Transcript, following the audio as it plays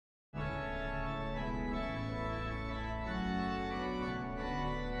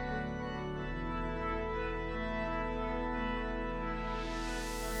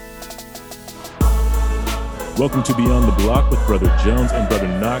Welcome to Beyond the Block with Brother Jones and Brother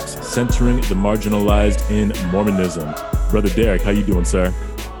Knox, centering the marginalized in Mormonism. Brother Derek, how you doing, sir?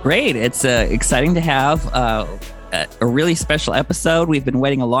 Great. It's exciting to have a really special episode. We've been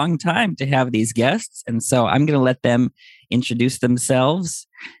waiting a long time to have these guests, and so I'm going to let them introduce themselves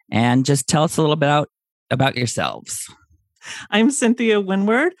and just tell us a little bit about yourselves. I'm Cynthia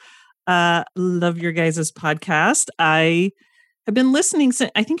Winward. Love your guys' podcast. I have been listening since,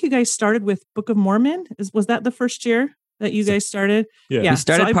 I think you guys started with Book of Mormon. Was that the first year that you guys started? Yeah. We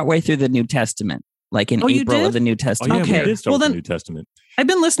started partway through the New Testament, like in April of the New Testament. Okay. We did start with the New Testament. I've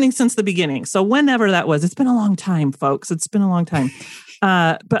been listening since the beginning. So whenever that was, it's been a long time, folks. It's been a long time.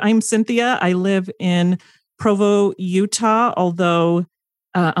 But I'm Cynthia. I live in Provo, Utah, although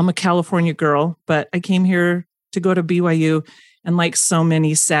I'm a California girl, but I came here to go to BYU, and like so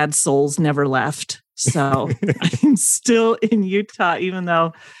many sad souls, never left. So I'm still in Utah, even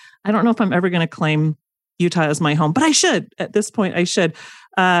though I don't know if I'm ever going to claim Utah as my home, but I should. At this point, I should.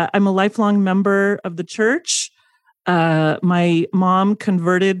 I'm a lifelong member of the church. My mom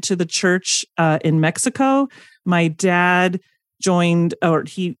converted to the church in Mexico. My dad joined, or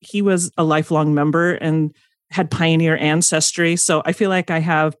he was a lifelong member and had pioneer ancestry. So I feel like I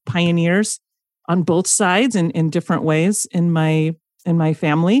have pioneers on both sides in different ways in my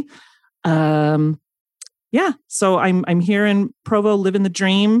family. So I'm here in Provo, living the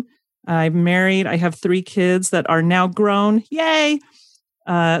dream. I'm married. I have 3 kids that are now grown. Yay!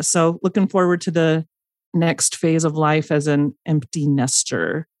 So looking forward to the next phase of life as an empty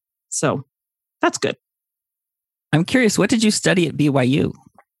nester. So that's good. I'm curious, what did you study at BYU?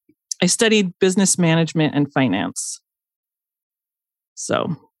 I studied business management and finance.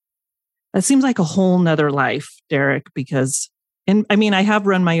 So that seems like a whole nother life, Derek, because, I have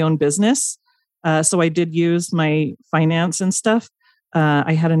run my own business. So I did use my finance and stuff.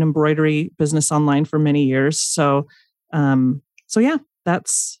 I had an embroidery business online for many years. So yeah,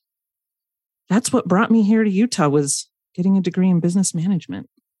 that's what brought me here to Utah, was getting a degree in business management.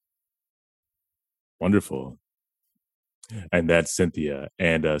 Wonderful. And that's Cynthia.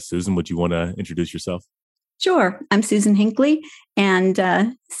 And Susan, would you want to introduce yourself? Sure. I'm Susan Hinckley, and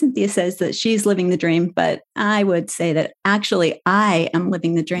Cynthia says that she's living the dream, but I would say that actually I am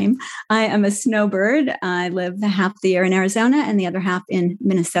living the dream. I am a snowbird. I live half the year in Arizona and the other half in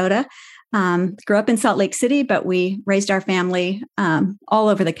Minnesota. Grew up in Salt Lake City, but we raised our family all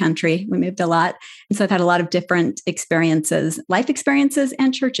over the country. We moved a lot. And so I've had a lot of different experiences, life experiences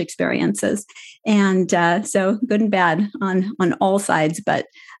and church experiences. And so good and bad on all sides. But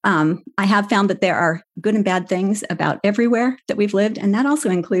I have found that there are good and bad things about everywhere that we've lived. And that also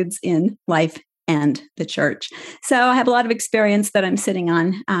includes in life and the church. So I have a lot of experience that I'm sitting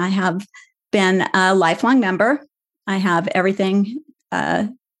on. I have been a lifelong member. I have everything,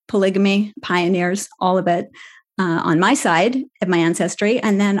 polygamy, pioneers, all of it on my side of my ancestry.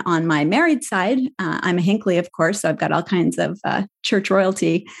 And then on my married side, I'm a Hinckley, of course. So I've got all kinds of church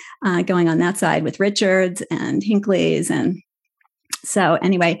royalty going on that side with Richards and Hinckleys. And so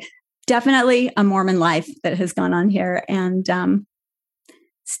anyway, definitely a Mormon life that has gone on here, and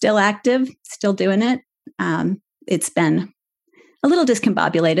still active, still doing it. It's been a little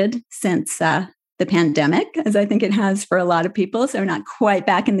discombobulated since the pandemic, as I think it has for a lot of people. So we're not quite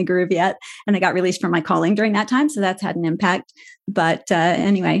back in the groove yet. And I got released from my calling during that time. So that's had an impact. But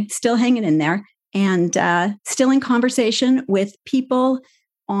anyway, still hanging in there, and still in conversation with people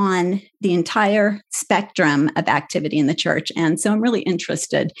on the entire spectrum of activity in the church. And so I'm really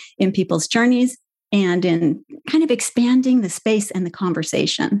interested in people's journeys and in kind of expanding the space and the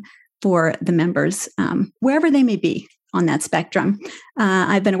conversation for the members, wherever they may be on that spectrum.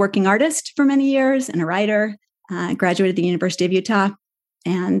 I've been a working artist for many years and a writer. Graduated at the University of Utah,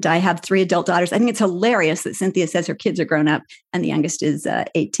 and I have 3 adult daughters. I think it's hilarious that Cynthia says her kids are grown up and the youngest is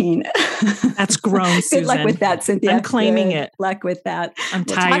 18. That's grown, Susan. Good luck with that, Cynthia. I'm claiming Good it. luck with that. I'm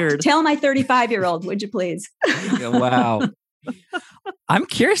tired. Tell my 35-year-old, would you please? Wow. I'm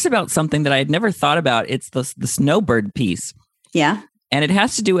curious about something that I had never thought about. It's the snowbird piece. Yeah. And it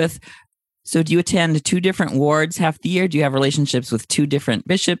has to do with, so do you attend 2 different wards half the year? Do you have relationships with 2 different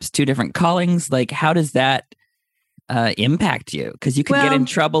bishops, 2 different callings? Like, how does that impact you? Because you could get in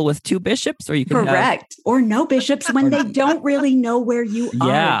trouble with 2 bishops, or you could or no bishops when they don't really know where you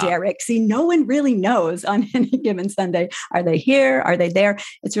are, Derek. See, no one really knows on any given Sunday. Are they here? Are they there?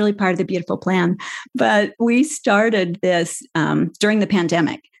 It's really part of the beautiful plan. But we started this during the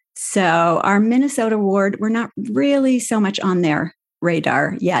pandemic. So our Minnesota ward, we're not really so much on their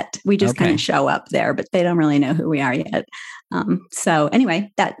radar yet. We just kind of show up there, but they don't really know who we are yet. So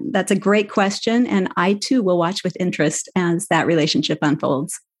anyway, that's a great question. And I too will watch with interest as that relationship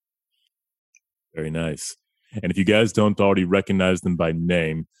unfolds. Very nice. And if you guys don't already recognize them by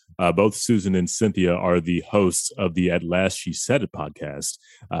name, both Susan and Cynthia are the hosts of the At Last She Said It podcast.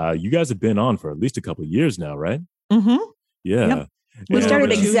 You guys have been on for at least a couple of years now, right? Mm-hmm. Yeah. Yep. We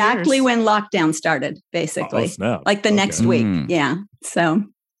started exactly 2 years. when lockdown started, basically. Oh, snap. Like the next week. Yeah. So.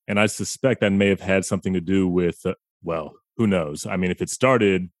 And I suspect that may have had something to do with, well, who knows? I mean, if it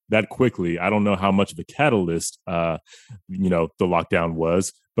started that quickly, I don't know how much of a catalyst, the lockdown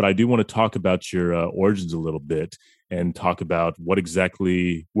was. But I do want to talk about your origins a little bit and talk about where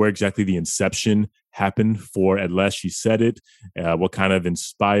exactly the inception happened for At Last She Said It, what kind of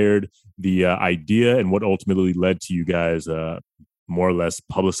inspired the idea, and what ultimately led to you guys more or less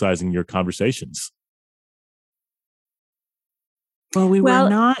publicizing your conversations. Well, we were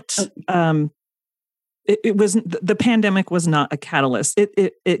not. It wasn't. The pandemic was not a catalyst.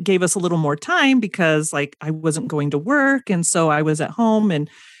 It gave us a little more time because, like, I wasn't going to work, and so I was at home, and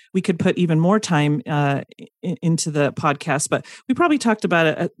we could put even more time into the podcast. But we probably talked about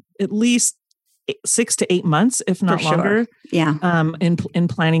it at least 6 to 8 months, if not longer. Yeah. In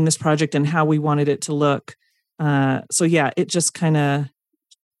planning this project and how we wanted it to look. So yeah, it just kind of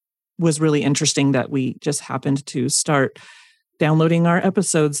was really interesting that we just happened to start downloading our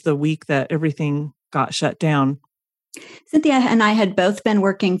episodes the week that everything got shut down. Cynthia and I had both been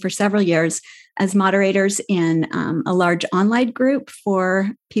working for several years as moderators in a large online group for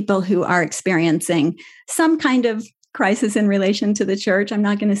people who are experiencing some kind of crisis in relation to the church. I'm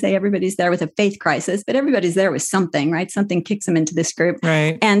not going to say everybody's there with a faith crisis, but everybody's there with something, right? Something kicks them into this group.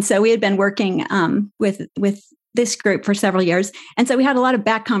 Right. And so we had been working with this group for several years. And so we had a lot of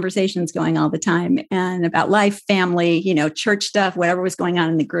back conversations going all the time and about life, family, church stuff, whatever was going on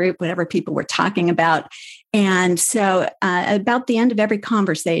in the group, whatever people were talking about. And so about the end of every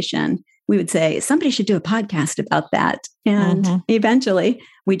conversation, we would say, somebody should do a podcast about that. And eventually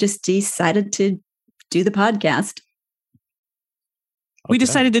we just decided to do the podcast. We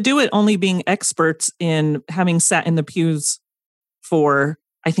decided to do it only being experts in having sat in the pews for,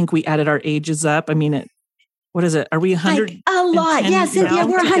 I think we added our ages up. I mean, what is it? Are we 100? Like a lot. Yeah, Cynthia,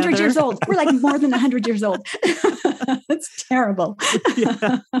 we're 100 years old. We're like more than 100 years old. That's terrible.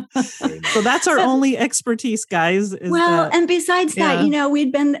 Yeah. So that's our only expertise, guys. And besides that,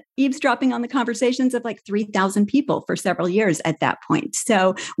 we'd been eavesdropping on the conversations of like 3,000 people for several years at that point.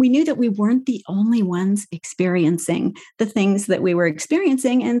 So we knew that we weren't the only ones experiencing the things that we were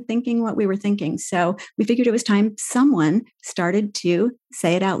experiencing and thinking what we were thinking. So we figured it was time someone started to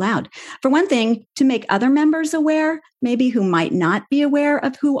say it out loud. For one thing, to make other members aware, maybe who might not be aware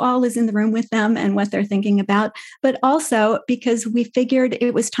of who all is in the room with them and what they're thinking about, but also because we figured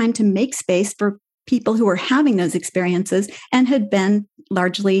it was time to make space for people who were having those experiences and had been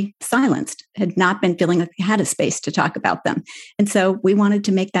largely silenced, had not been feeling like they had a space to talk about them. And so we wanted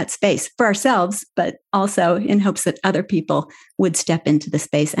to make that space for ourselves, but also in hopes that other people would step into the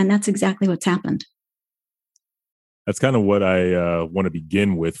space. And that's exactly what's happened. That's kind of what I want to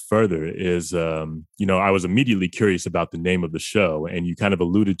begin with further is, I was immediately curious about the name of the show, and you kind of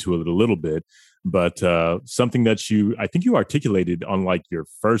alluded to it a little bit, but something that I think you articulated on like your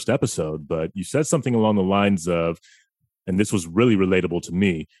first episode, but you said something along the lines of, and this was really relatable to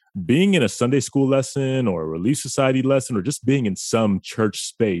me, being in a Sunday school lesson or a Relief Society lesson, or just being in some church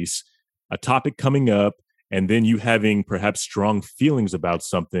space, a topic coming up, and then you having perhaps strong feelings about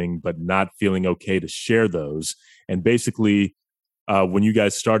something, but not feeling okay to share those. And basically, when you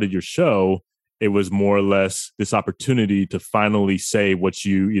guys started your show, it was more or less this opportunity to finally say what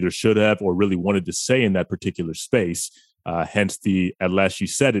you either should have or really wanted to say in that particular space, hence the At Last She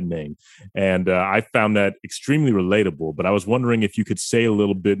Said It name. And I found that extremely relatable, but I was wondering if you could say a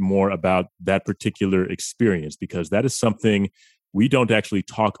little bit more about that particular experience, because that is something we don't actually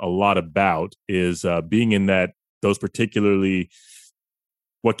talk a lot about, is being in those particularly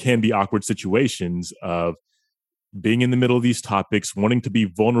what can be awkward situations of being in the middle of these topics, wanting to be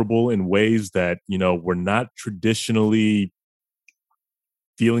vulnerable in ways that, we're not traditionally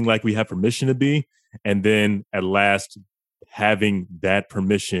feeling like we have permission to be. And then at last having that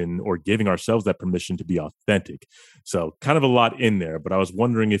permission or giving ourselves that permission to be authentic. So kind of a lot in there, but I was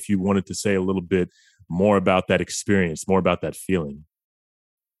wondering if you wanted to say a little bit more about that experience, more about that feeling.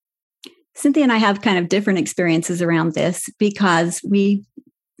 Cynthia and I have kind of different experiences around this because we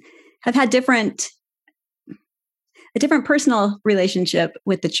have had a different personal relationship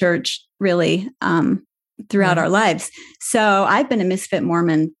with the church, really, throughout our lives. So I've been a misfit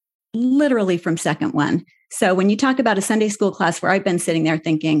Mormon literally from second one. So when you talk about a Sunday school class where I've been sitting there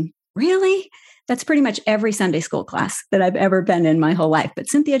thinking, really? That's pretty much every Sunday school class that I've ever been in my whole life. But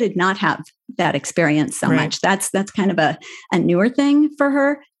Cynthia did not have that experience so much. That's kind of a newer thing for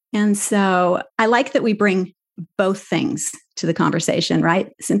her. And so I like that we bring both things to the conversation,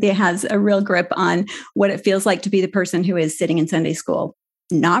 right? Cynthia has a real grip on what it feels like to be the person who is sitting in Sunday school,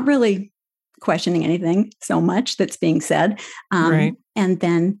 not really questioning anything so much that's being said. Right. And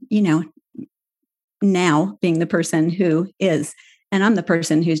then, now being the person who is, and I'm the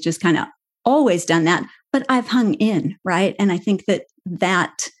person who's just kind of always done that, but I've hung in, right? And I think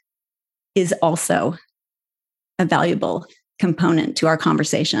that is also a valuable component to our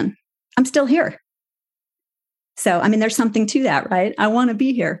conversation. I'm still here. So, there's something to that, right? I want to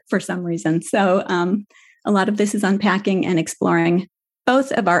be here for some reason. So a lot of this is unpacking and exploring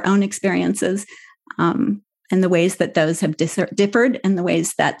both of our own experiences and the ways that those have differed and the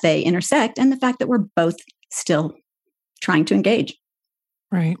ways that they intersect and the fact that we're both still trying to engage.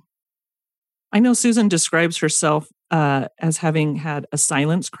 Right. I know Susan describes herself as having had a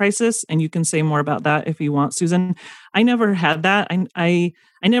silence crisis, and you can say more about that if you want, Susan. I never had that. I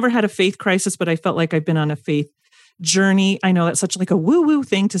never had a faith crisis, but I felt like I've been on a faith journey. I know that's such like a woo-woo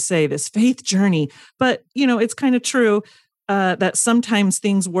thing to say, this faith journey, but it's kind of true that sometimes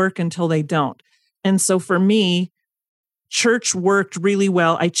things work until they don't. And so for me, church worked really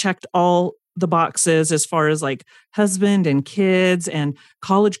well. I checked all the boxes as far as like husband and kids and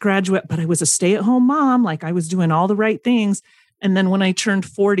college graduate, but I was a stay-at-home mom. Like I was doing all the right things. And then when I turned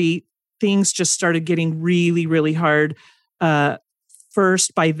 40, things just started getting really, really hard.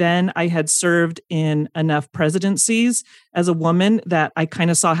 First, by then I had served in enough presidencies as a woman that I kind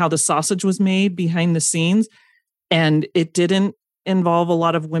of saw how the sausage was made behind the scenes, and it didn't involve a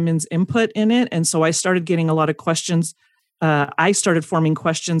lot of women's input in it. And so I started getting a lot of questions. I started forming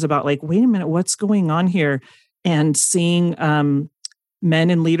questions about like, wait a minute, what's going on here? And seeing men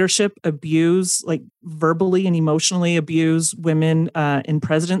in leadership abuse, like verbally and emotionally abuse women in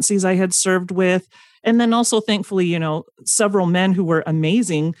presidencies I had served with. And then also, thankfully, several men who were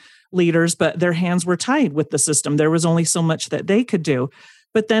amazing leaders, but their hands were tied with the system. There was only so much that they could do.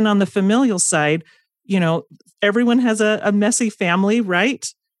 But then on the familial side, everyone has a messy family, right?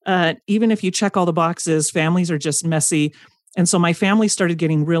 Even if you check all the boxes, families are just messy. And so my family started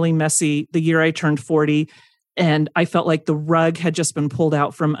getting really messy the year I turned 40. And I felt like the rug had just been pulled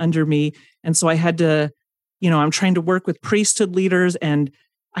out from under me. And so I had to, I'm trying to work with priesthood leaders. And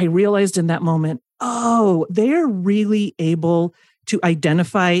I realized in that moment, oh, they're really able to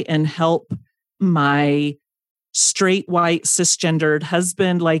identify and help my straight, white, cisgendered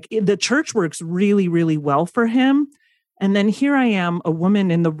husband. Like the church works really, really well for him. And then here I am, a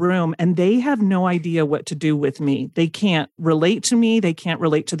woman in the room, and they have no idea what to do with me. They can't relate to me. They can't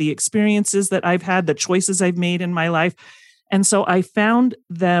relate to the experiences that I've had, the choices I've made in my life. And so I found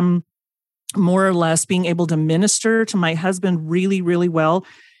them more or less being able to minister to my husband really, really well.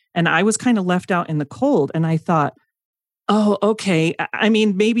 And I was kind of left out in the cold. And I thought, oh, okay.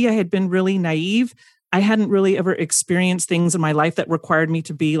 Maybe I had been really naive. I hadn't really ever experienced things in my life that required me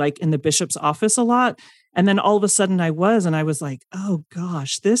to be like in the bishop's office a lot. And then all of a sudden I was like, oh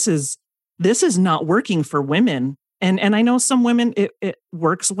gosh, this is not working for women. And I know some women, it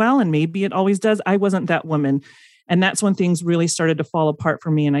works well, and maybe it always does. I wasn't that woman. And that's when things really started to fall apart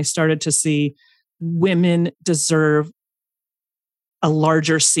for me. And I started to see women deserve a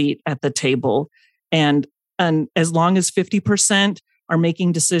larger seat at the table. And as long as 50% are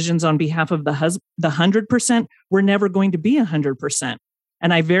making decisions on behalf of the 100%, we're never going to be 100%.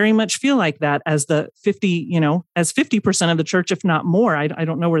 And I very much feel like that as the 50% of the church, if not more. I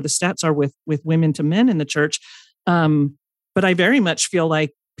don't know where the stats are with women to men in the church. But I very much feel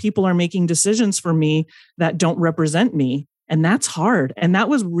like people are making decisions for me that don't represent me. And that's hard. And that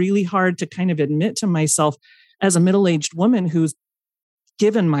was really hard to kind of admit to myself as a middle-aged woman who's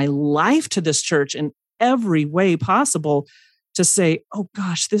given my life to this church in every way possible, to say, oh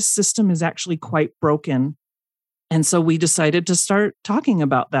gosh, this system is actually quite broken. And so we decided to start talking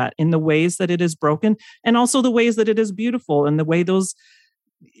about that in the ways that it is broken, and also the ways that it is beautiful, and the way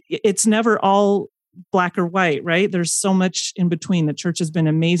it's never all black or white, right? There's so much in between. The church has been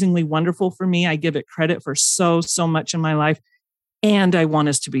amazingly wonderful for me. I give it credit for so much in my life, and I want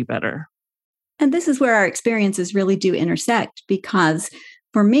us to be better. And this is where our experiences really do intersect, because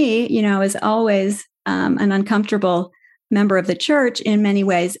for me, I was always an uncomfortable member of the church in many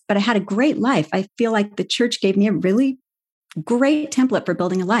ways, but I had a great life. I feel like the church gave me a really great template for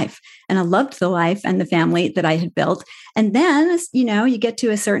building a life. And I loved the life and the family that I had built. And then, you get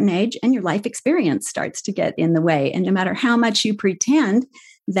to a certain age and your life experience starts to get in the way. And no matter how much you pretend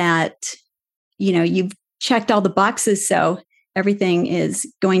that, you've checked all the boxes, so everything is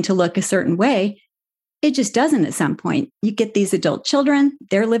going to look a certain way, it just doesn't at some point. You get these adult children,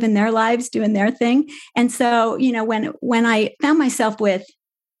 they're living their lives, doing their thing. And so, when I found myself with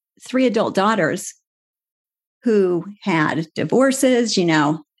 3 adult daughters, who had divorces,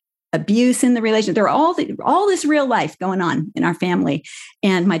 abuse in the relationship. There were all this real life going on in our family.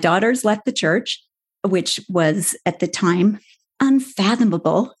 And my daughters left the church, which was at the time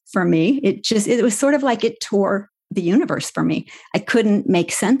unfathomable for me. It was sort of like it tore the universe for me. I couldn't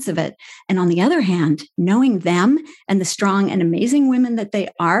make sense of it. And on the other hand, knowing them and the strong and amazing women that they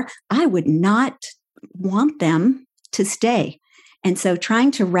are, I would not want them to stay. And so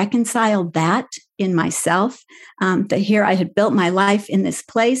trying to reconcile that in myself, that here I had built my life in this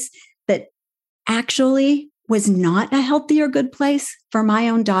place that actually was not a healthy or good place for my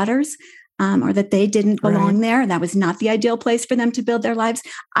own daughters, or that they didn't belong there. That was not the ideal place for them to build their lives.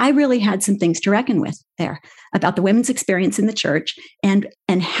 I really had some things to reckon with there about the women's experience in the church and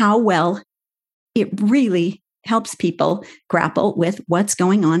how well it really helps people grapple with what's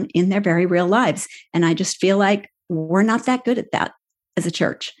going on in their very real lives. And I just feel like we're not that good at that as a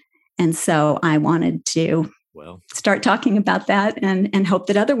church. And so I wanted to start talking about that and hope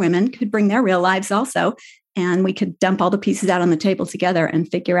that other women could bring their real lives also. And we could dump all the pieces out on the table together and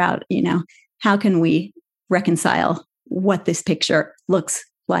figure out, how can we reconcile what this picture looks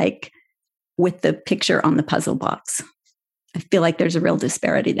like with the picture on the puzzle box. I feel like there's a real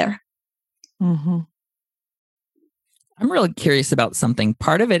disparity there. Mm-hmm. I'm really curious about something.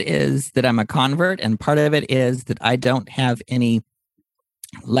 Part of it is that I'm a convert, and part of it is that I don't have any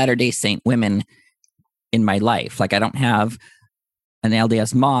Latter-day Saint women in my life. Like I don't have an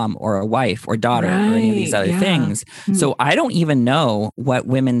LDS mom or a wife or daughter or any of these other things. Mm-hmm. So I don't even know what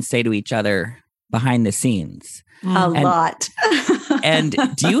women say to each other behind the scenes. A lot. And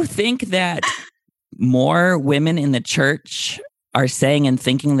do you think that more women in the church are saying and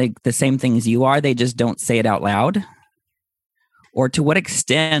thinking the same things you are? They just don't say it out loud? Or to what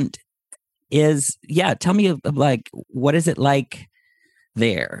extent tell me what is it like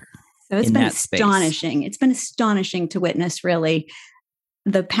there? So it's been astonishing. Space? It's been astonishing to witness really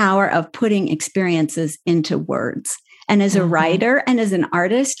the power of putting experiences into words. And as a writer and as an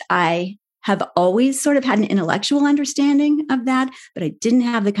artist, I have always sort of had an intellectual understanding of that, but I didn't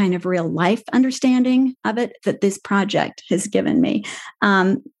have the kind of real life understanding of it that this project has given me.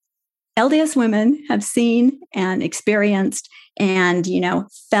 LDS women have seen and experienced and,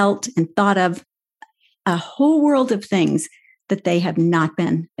 felt and thought of a whole world of things that they have not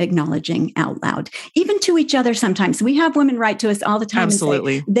been acknowledging out loud, even to each other sometimes. We have women write to us all the time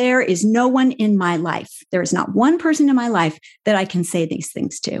Absolutely. And say, there is no one in my life. There is not one person in my life that I can say these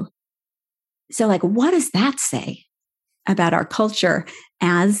things to. So what does that say about our culture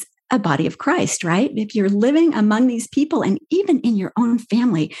as a body of Christ, right? If you're living among these people and even in your own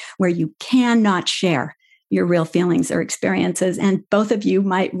family where you cannot share your real feelings or experiences, and both of you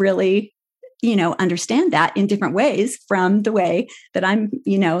might really understand that in different ways from the way that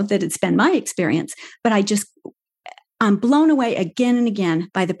that it's been my experience. But I'm blown away again and again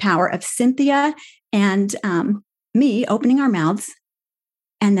by the power of Cynthia and me opening our mouths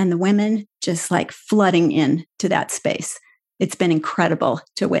and then the women just flooding in to that space. It's been incredible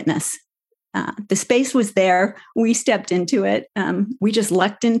to witness. The space was there. We stepped into it. We just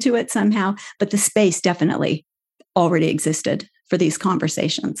lucked into it somehow, but the space definitely already existed for these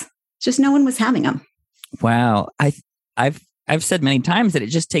conversations. Just no one was having them. Wow. I've said many times that it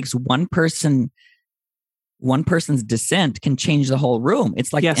just takes one person's dissent can change the whole room.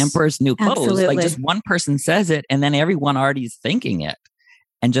 It's like the Emperor's New Clothes. Absolutely. Like just one person says it and then everyone already is thinking it.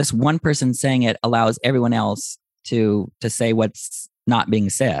 And just one person saying it allows everyone else to say what's not being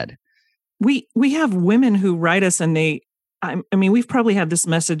said. We have women who write us and we've probably had this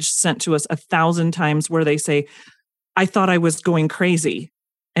message sent to us 1,000 times where they say, I thought I was going crazy.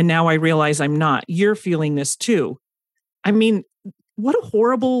 And now I realize I'm not. You're feeling this too. I mean, what a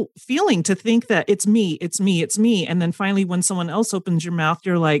horrible feeling to think that it's me. And then finally, when someone else opens your mouth,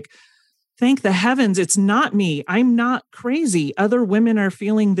 you're like, thank the heavens, it's not me. I'm not crazy. Other women are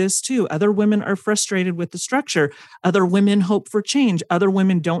feeling this too. Other women are frustrated with the structure. Other women hope for change. Other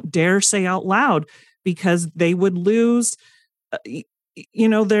women don't dare say out loud because they would lose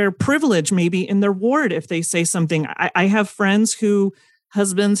their privilege maybe in their ward if they say something. I have friends who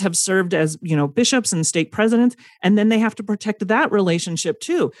husbands have served as, bishops and stake presidents, and then they have to protect that relationship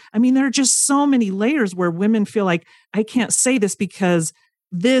too. I mean, there are just so many layers where women feel like, I can't say this because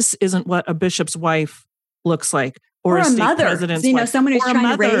this isn't what a bishop's wife looks like. Or a mother, president's wife. Someone who's trying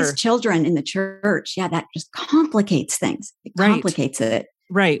to raise children in the church. Yeah, that just complicates things. It complicates it.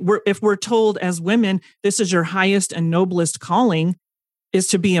 Right. If we're told as women, this is your highest and noblest calling is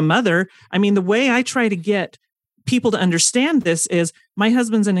to be a mother. I mean, the way I try to get people to understand this is my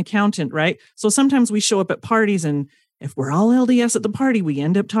husband's an accountant, right? So sometimes we show up at parties and if we're all LDS at the party, we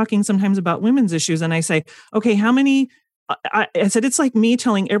end up talking sometimes about women's issues. And I say, okay, how many? I said, it's like me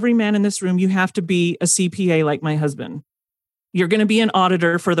telling every man in this room, you have to be a CPA like my husband. You're going to be an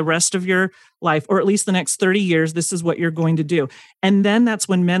auditor for the rest of your life, or at least the next 30 years. This is what you're going to do. And then that's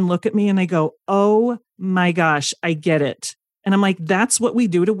when men look at me and they go, oh my gosh, I get it. And I'm like, that's what we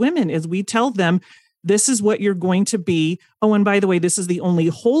do to women, is we tell them, this is what you're going to be. Oh, and by the way, this is the only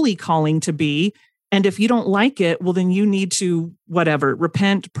holy calling to be. And if you don't like it, well, then you need to, whatever,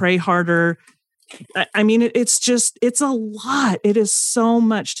 repent, pray harder. I mean, it's a lot. It is so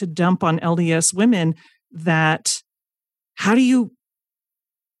much to dump on LDS women that how do you,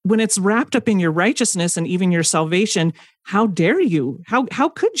 when it's wrapped up in your righteousness and even your salvation, how dare you? How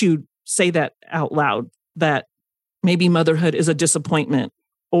could you say that out loud, that maybe motherhood is a disappointment,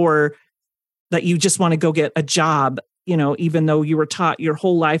 or that you just want to go get a job, even though you were taught your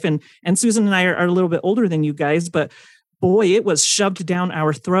whole life. And Susan and I are a little bit older than you guys, but boy, it was shoved down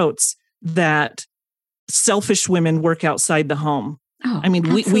our throats that selfish women work outside the home. Oh, I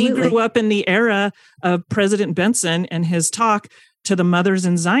mean, we grew up in the era of President Benson and his talk to the mothers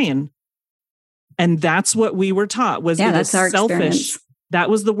in Zion. And that's what we were taught, was that's our selfish. Experience. That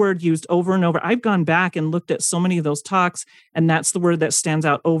was the word used over and over. I've gone back and looked at so many of those talks, and that's the word that stands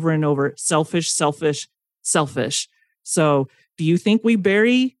out over and over: selfish, selfish, selfish. So do you think we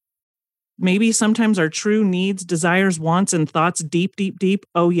bury maybe sometimes our true needs, desires, wants, and thoughts deep, deep, deep?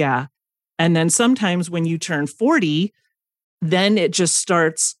 Oh, yeah. And then sometimes when you turn 40, then it just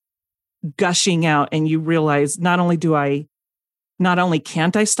starts gushing out, and you realize not only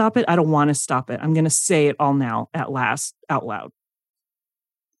can't I stop it, I don't want to stop it. I'm going to say it all now at last out loud.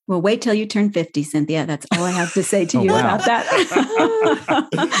 Well, wait till you turn 50, Cynthia. That's all I have to say to you about that.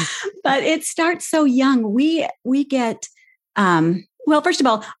 But it starts so young. We get, well, first of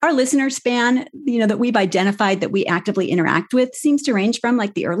all, our listener span, that we've identified that we actively interact with seems to range from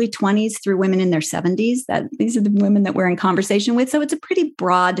like the early 20s through women in their 70s. That these are the women that we're in conversation with. So it's a pretty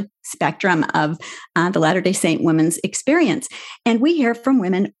broad spectrum of the Latter-day Saint women's experience. And we hear from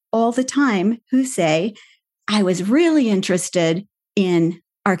women all the time who say, I was really interested in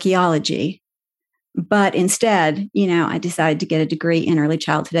archaeology, but instead, I decided to get a degree in early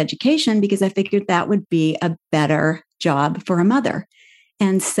childhood education because I figured that would be a better job for a mother.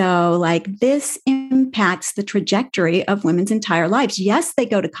 And so, this impacts the trajectory of women's entire lives. Yes, they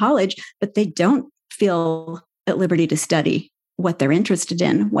go to college, but they don't feel at liberty to study what they're interested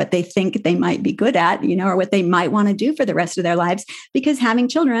in, what they think they might be good at, or what they might want to do for the rest of their lives, because having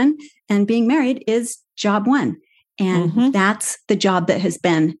children and being married is job one. And that's the job that has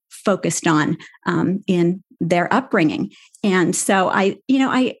been focused on in their upbringing. And so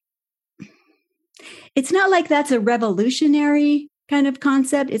it's not like that's a revolutionary kind of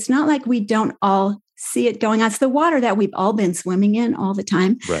concept. It's not like we don't all see it going on. It's the water that we've all been swimming in all the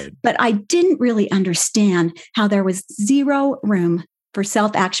time. Right. But I didn't really understand how there was zero room for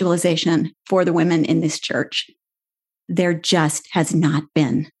self-actualization for the women in this church. There just has not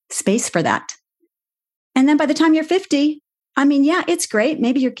been space for that. And then by the time you're 50, it's great.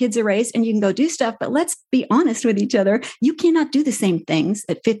 Maybe your kids are raised and you can go do stuff, but let's be honest with each other. You cannot do the same things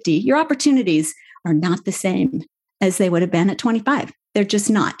at 50. Your opportunities are not the same as they would have been at 25. They're just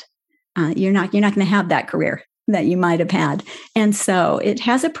not. You're not going to have that career that you might have had. And so it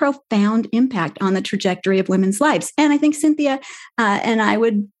has a profound impact on the trajectory of women's lives. And I think Cynthia and I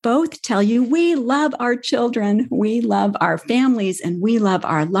would both tell you, we love our children, we love our families, and we love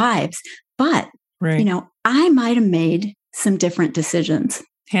our lives. But right. I might have made some different decisions.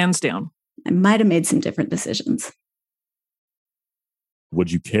 Hands down. I might have made some different decisions.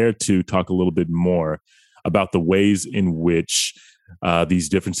 Would you care to talk a little bit more about the ways in which these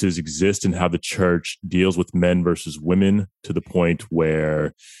differences exist and how the church deals with men versus women, to the point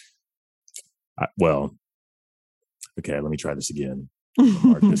where, let me try this again.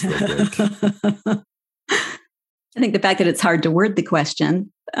 Mark this real quick. I think the fact that it's hard to word the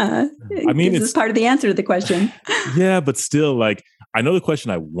question, it's part of the answer to the question. Yeah, but still, I know the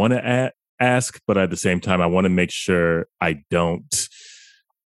question I want to ask, but at the same time, I want to make sure I don't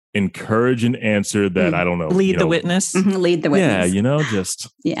encourage an answer that I don't know. Lead the witness. Lead the witness. Yeah,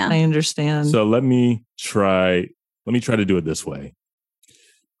 Yeah. I understand. So let me try to do it this way.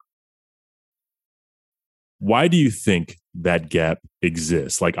 Why do you think that gap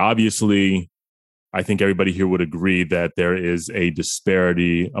exists? Obviously, I think everybody here would agree that there is a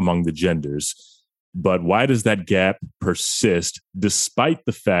disparity among the genders, but why does that gap persist despite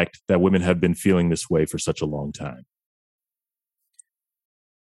the fact that women have been feeling this way for such a long time?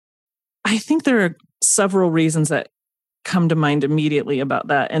 I think there are several reasons that come to mind immediately about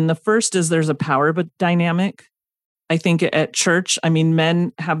that. And the first is there's a power dynamic. I think at church, I mean,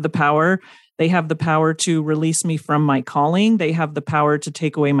 men have the power. They have the power to release me from my calling. They have the power to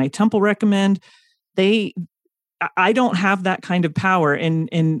take away my temple recommend. I don't have that kind of power.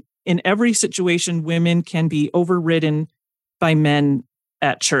 In every situation, women can be overridden by men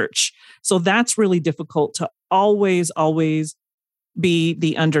at church. So that's really difficult to always be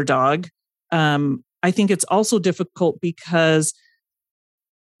the underdog. I think it's also difficult because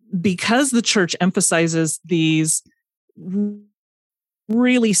the church emphasizes these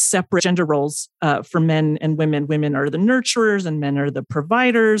really separate gender roles for men and women. Women are the nurturers and men are the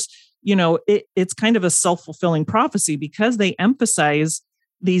providers. It's kind of a self-fulfilling prophecy because they emphasize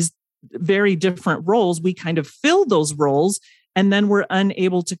these very different roles. We kind of fill those roles, and then we're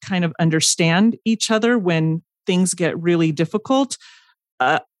unable to kind of understand each other when things get really difficult.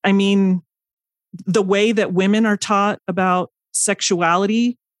 I mean, the way that women are taught about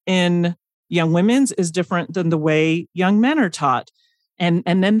sexuality in young women's is different than the way young men are taught. And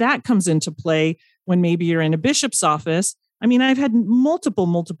then that comes into play when maybe you're in a bishop's office. I mean, I've had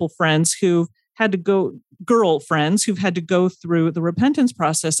multiple friends who've had to go, girlfriends who've had to go through the repentance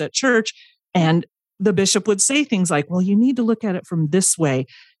process at church. And the bishop would say things like, well, you need to look at it from this way.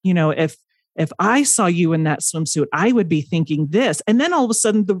 If I saw you in that swimsuit, I would be thinking this. And then all of a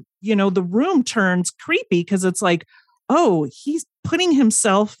sudden the room turns creepy because it's like, oh, he's putting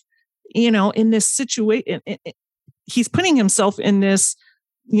himself, in this situation. He's putting himself in this,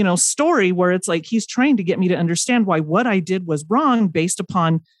 story where it's like, he's trying to get me to understand why what I did was wrong based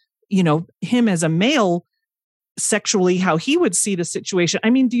upon, him as a male sexually, how he would see the situation. I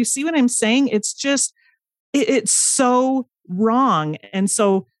mean, do you see what I'm saying? It's just, it's so wrong. And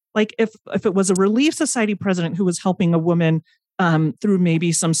so like if it was a Relief Society president who was helping a woman through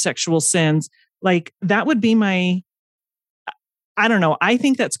maybe some sexual sins, like that would be I don't know. I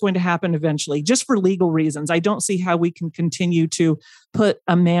think that's going to happen eventually, just for legal reasons. I don't see how we can continue to put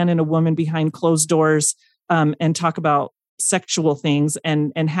a man and a woman behind closed doors and talk about sexual things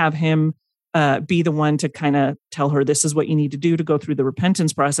and have him be the one to kind of tell her this is what you need to do to go through the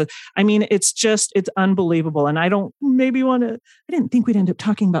repentance process. I mean, it's unbelievable. And I didn't think we'd end up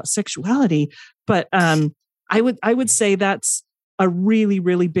talking about sexuality, but I would say that's a really,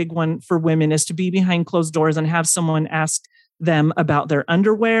 really big one for women, is to be behind closed doors and have someone ask them about their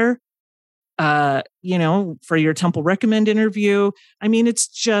underwear, for your temple recommend interview. I mean, it's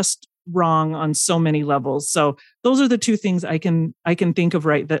just wrong on so many levels. So those are the two things I can think of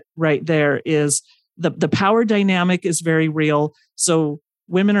right there is the power dynamic is very real. So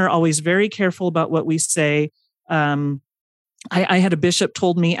women are always very careful about what we say. I had a bishop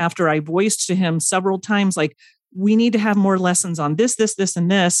told me after I voiced to him several times, like, we need to have more lessons on this, and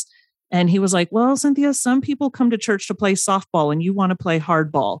this. And he was like, well, Cynthia, some people come to church to play softball and you want to play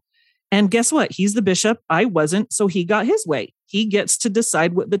hardball. And guess what? He's the bishop. I wasn't. So he got his way. He gets to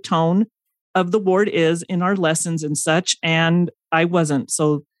decide what the tone of the ward is in our lessons and such. And I wasn't.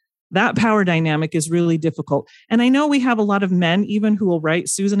 So that power dynamic is really difficult. And I know we have a lot of men, even who will write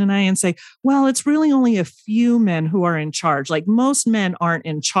Susan and I and say, well, it's really only a few men who are in charge. Like most men aren't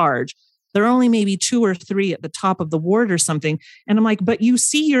in charge. There are only maybe 2 or 3 at the top of the ward or something. And I'm like, but you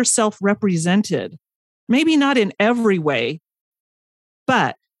see yourself represented, maybe not in every way,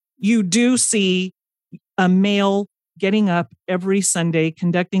 but you do see a male getting up every Sunday,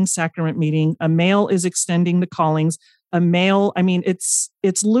 conducting sacrament meeting. A male is extending the callings. A male, I mean, it's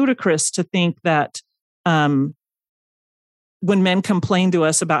ludicrous to think that when men complain to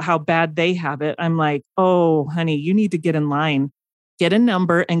us about how bad they have it, I'm like, oh, honey, you need to get in line. Get a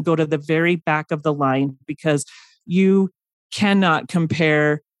number and go to the very back of the line, because you cannot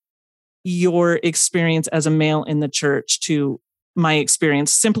compare your experience as a male in the church to my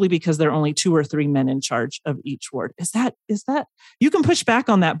experience simply because there are only 2 or 3 men in charge of each ward. Is that you can push back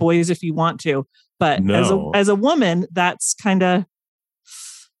on that, boys, if you want to, but no. as a woman, that's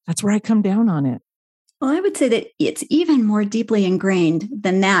where I come down on it. Well, I would say that it's even more deeply ingrained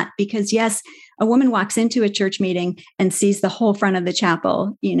than that, because yes, a woman walks into a church meeting and sees the whole front of the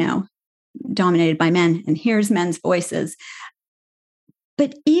chapel, dominated by men, and hears men's voices.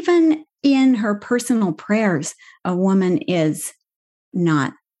 But even in her personal prayers, a woman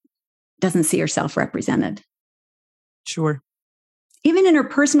doesn't see herself represented. Sure. Even in her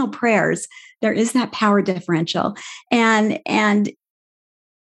personal prayers, there is that power differential. And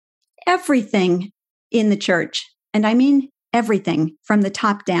everything in the church, and I mean everything from the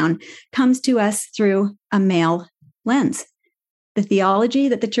top down, comes to us through a male lens. The theology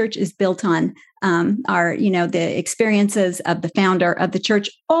that the church is built on are, the experiences of the founder of the church.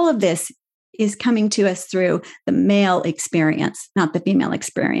 All of this is coming to us through the male experience, not the female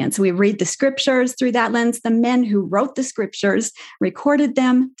experience. We read the scriptures through that lens. The men who wrote the scriptures recorded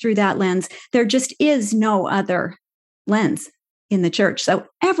them through that lens. There just is no other lens in the church. So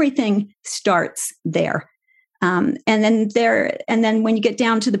everything starts there. And then when you get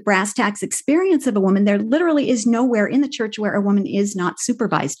down to the brass tacks experience of a woman, there literally is nowhere in the church where a woman is not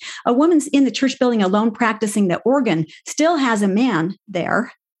supervised. A woman's in the church building alone practicing the organ still has a man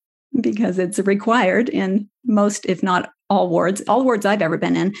there because it's required in most, if not all wards I've ever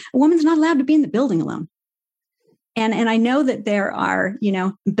been in. A woman's not allowed to be in the building alone. And I know that there are,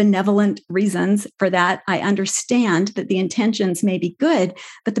 benevolent reasons for that. I understand that the intentions may be good,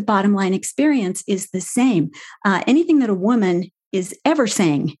 but the bottom line experience is the same. Anything that a woman is ever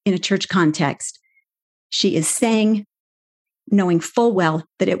saying in a church context, she is saying, knowing full well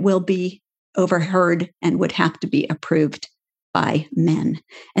that it will be overheard and would have to be approved by men.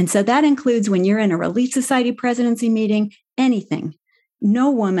 And so that includes when you're in a Relief Society presidency meeting, anything.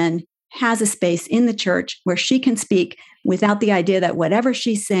 No woman has a space in the church where she can speak without the idea that whatever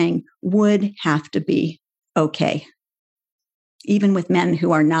she's saying would have to be okay, even with men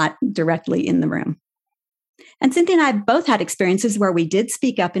who are not directly in the room. And Cynthia and I both had experiences where we did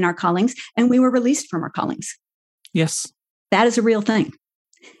speak up in our callings and we were released from our callings. Yes. That is a real thing.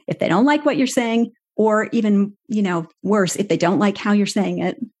 If they don't like what you're saying, or even, worse, if they don't like how you're saying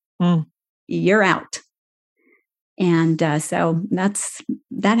it, you're out. And so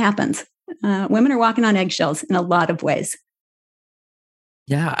that happens. Women are walking on eggshells in a lot of ways.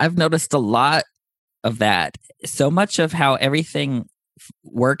 Yeah, I've noticed a lot of that. So much of how everything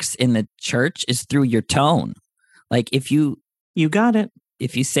works in the church is through your tone. Like if you got it.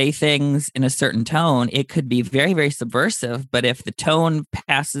 If you say things in a certain tone, it could be very, very subversive. But if the tone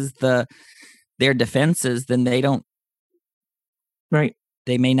passes their defenses, then they don't. Right.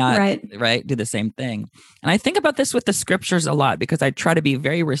 They may not do the same thing. And I think about this with the scriptures a lot because I try to be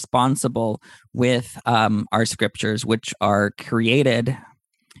very responsible with our scriptures, which are created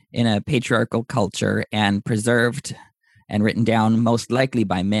in a patriarchal culture and preserved and written down most likely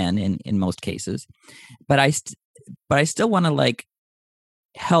by men in most cases. But I still want to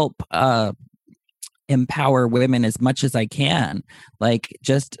help empower women as much as I can. Like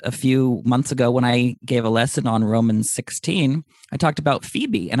just a few months ago when I gave a lesson on Romans 16, I talked about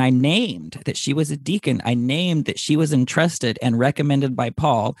Phoebe and I named that she was a deacon. I named that she was entrusted and recommended by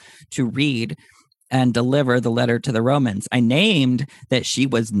Paul to read and deliver the letter to the Romans. I named that she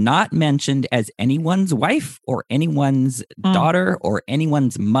was not mentioned as anyone's wife or anyone's daughter or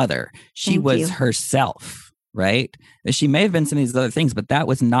anyone's mother. She was herself. Right? She may have been some of these other things, but that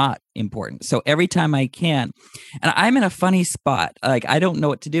was not important. So every time I can, and I'm in a funny spot, I don't know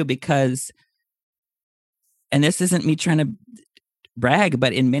what to do because, and this isn't me trying to brag,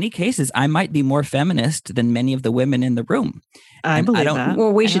 but in many cases, I might be more feminist than many of the women in the room. I believe that.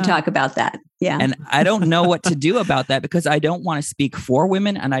 Well, we should talk about that. Yeah. And I don't know what to do about that because I don't want to speak for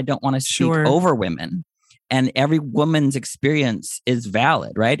women and I don't want to speak over women. And every woman's experience is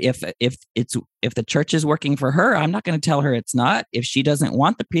valid, right? If the church is working for her, I'm not going to tell her it's not. If she doesn't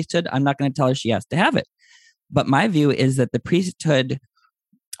want the priesthood, I'm not going to tell her she has to have it. But my view is that the priesthood,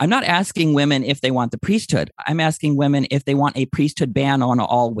 I'm not asking women if they want the priesthood. I'm asking women if they want a priesthood ban on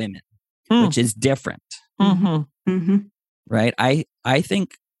all women, which is different. Mm-hmm. Mm-hmm. Right? I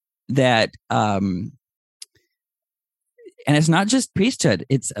think that and it's not just priesthood.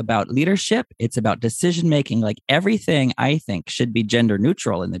 It's about leadership. It's about decision making. Like everything, I think, should be gender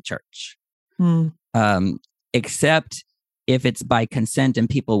neutral in the church, except if it's by consent and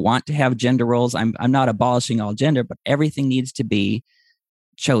people want to have gender roles. I'm not abolishing all gender, but everything needs to be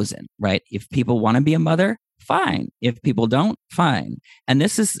chosen, right? If people want to be a mother, fine. If people don't, fine. And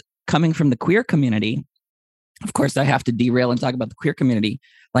this is coming from the queer community. Of course, I have to derail and talk about the queer community.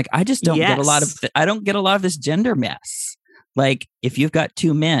 Like I just don't get a lot of. I don't get a lot of this gender mess. Like if you've got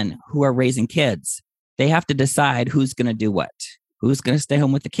two men who are raising kids, they have to decide who's going to do what, who's going to stay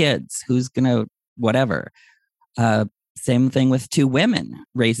home with the kids, who's going to whatever. Same thing with two women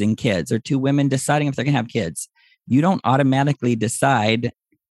raising kids or two women deciding if they're going to have kids. You don't automatically decide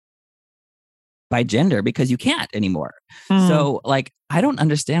by gender because you can't anymore. So I don't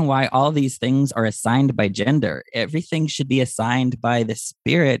understand why all these things are assigned by gender. Everything should be assigned by the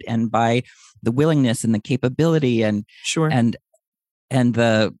spirit and by the willingness and the capability and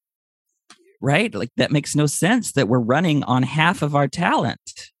the right. Like that makes no sense that we're running on half of our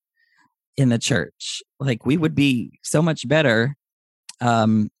talent in the church. Like we would be so much better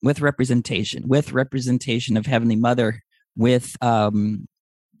with representation of Heavenly Mother, with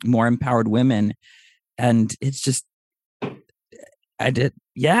more empowered women. And it's just,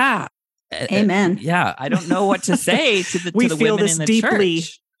 Amen. Yeah, I don't know what to say to the We to the feel women this in the deeply.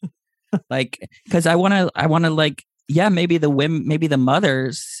 church. Like, because I want to like, yeah, maybe the women, maybe the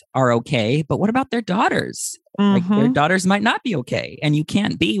mothers are okay, but what about their daughters? Like, their Mhm. daughters might not be okay, and you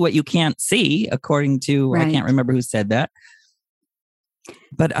can't be what you can't see, according to I Right. can't remember who said that.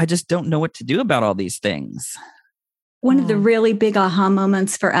 But I just don't know what to do about all these things. One of the Mm. really big aha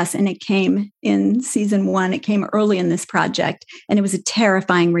moments for us, and it came in season 1, it came early in this project, and it was a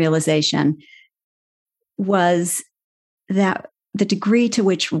terrifying realization, was that the degree to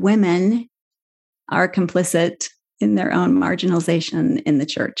which women are complicit in their own marginalization in the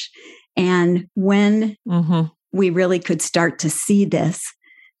church. And when Mhm. we really could start to see this,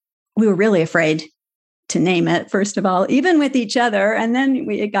 we were really afraid to name it, first of all, even with each other. And then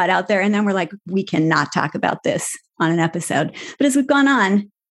it got out there, and then we're like, we cannot talk about this on an episode. But as we've gone on,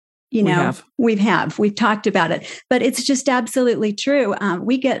 you know, we've talked about it. But it's just absolutely true.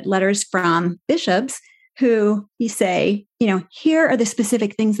 We get letters from bishops who you say, you know, here are the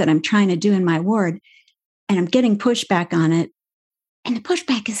specific things that I'm trying to do in my ward, and I'm getting pushback on it. And the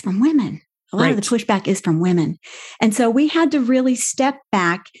pushback is from women. A lot of the pushback is from women. And so we had to really step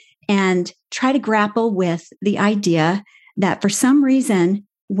back and try to grapple with the idea that for some reason,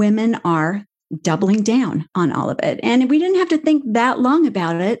 women are doubling down on all of it. And we didn't have to think that long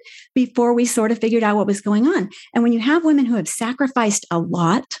about it before we sort of figured out what was going on. And when you have women who have sacrificed a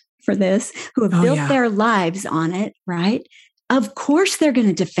lot for this, who have built their lives on it, right? Of course, they're going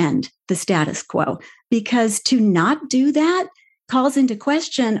to defend the status quo, because to not do that calls into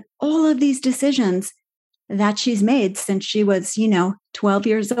question all of these decisions that she's made since she was, 12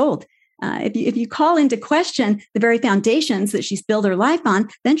 years old. If you call into question the very foundations that she's built her life on,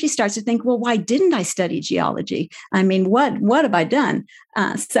 then she starts to think, well, why didn't I study geology? I mean, what have I done?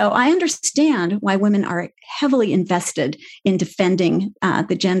 So I understand why women are heavily invested in defending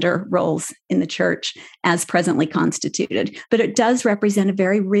the gender roles in the church as presently constituted. But it does represent a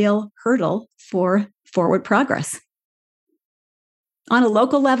very real hurdle for forward progress on a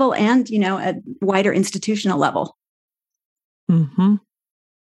local level and, a wider institutional level. Mm-hmm.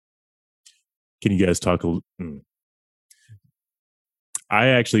 Can you guys talk? I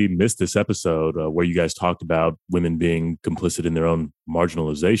actually missed this episode where you guys talked about women being complicit in their own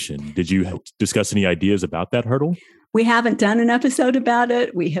marginalization. Did you discuss any ideas about that hurdle? We haven't done an episode about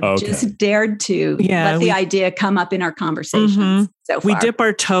it. We have just dared to let the idea come up in our conversations. Mm-hmm. So far. We dip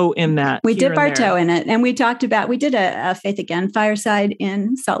our toe in that. We dip our toe in it. And we talked about, we did a Faith Again fireside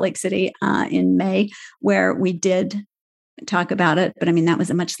in Salt Lake City in May, where we did talk about it. But I mean, that was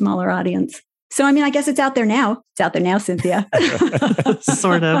a much smaller audience. So, I mean, I guess it's out there now. It's out there now, Cynthia.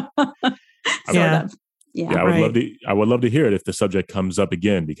 Sort of. Yeah. I would love to hear it if the subject comes up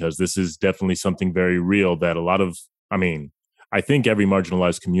again, because this is definitely something very real that I think every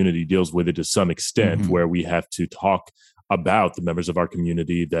marginalized community deals with it to some extent, where we have to talk about the members of our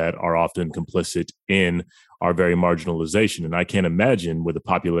community that are often complicit in our very marginalization. And I can't imagine with a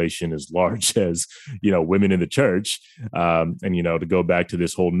population as large as, women in the church, and, to go back to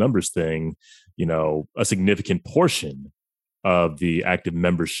this whole numbers thing, a significant portion of the active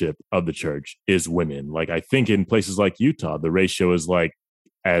membership of the church is women. Like, I think in places like Utah, the ratio is like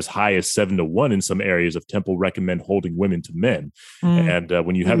as high as 7-1 in some areas of Temple recommend holding women to men. And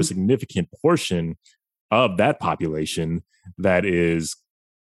when you have a significant portion of that population that is,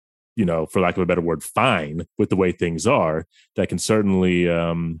 for lack of a better word, fine with the way things are, that can certainly,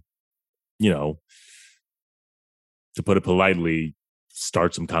 to put it politely,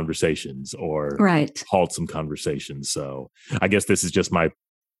 start some conversations or halt some conversations. So I guess this is just my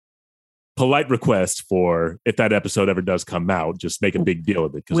polite request for, if that episode ever does come out, just make a big deal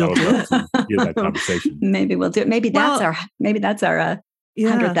of it, because I would love to hear that conversation. Maybe we'll do it. Maybe that's our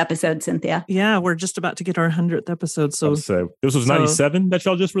 100th episode, Cynthia. Yeah, we're just about to get our 100th episode. So this was 97 that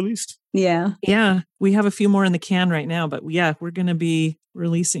y'all just released? Yeah. Yeah. We have a few more in the can right now, but we're going to be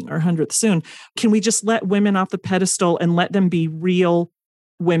releasing our 100th soon. Can we just let women off the pedestal and let them be real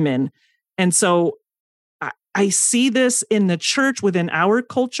women? And so I see this in the church within our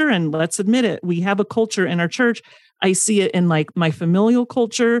culture, and let's admit it, we have a culture in our church. I see it in like my familial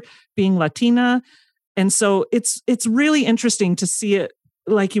culture, being Latina. And so it's really interesting to see it,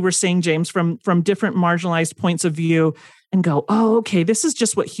 like you were saying, James, from different marginalized points of view, and go, oh, okay, this is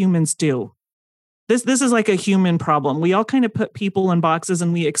just what humans do. This is like a human problem. We all kind of put people in boxes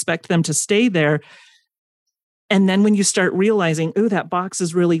and we expect them to stay there. And then when you start realizing, oh, that box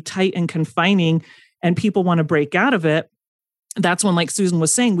is really tight and confining and people want to break out of it, that's when, like Susan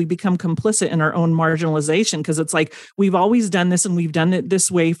was saying, we become complicit in our own marginalization, because it's like, we've always done this and we've done it this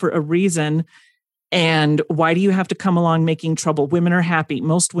way for a reason. And why do you have to come along making trouble? Women are happy.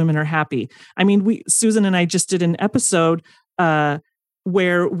 Most women are happy. I mean, Susan and I just did an episode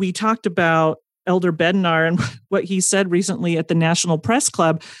where we talked about Elder Bednar and what he said recently at the National Press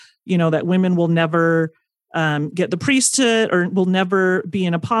Club, that women will never get the priesthood or will never be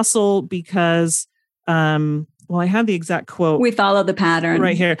an apostle because, I have the exact quote. We follow the pattern.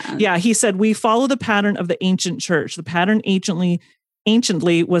 Right here. Yeah, he said, we follow the pattern of the ancient church. The pattern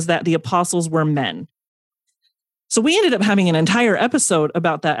anciently was that the apostles were men. So we ended up having an entire episode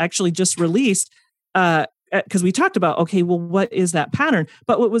about that, actually just released, because we talked about, okay, well, what is that pattern?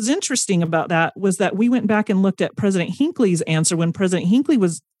 But what was interesting about that was that we went back and looked at President Hinckley's answer when President Hinckley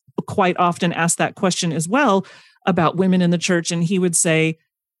was quite often asked that question as well about women in the church. And he would say,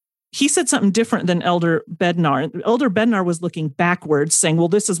 he said something different than Elder Bednar. Elder Bednar was looking backwards saying, well,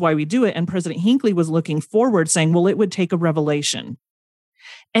 this is why we do it. And President Hinckley was looking forward saying, well, it would take a revelation.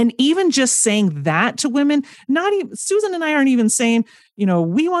 And even just saying that to women, not even Susan and I aren't even saying,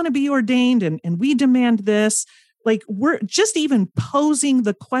 we want to be ordained and we demand this. Like, we're just even posing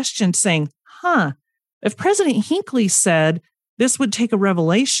the question saying, if President Hinckley said this would take a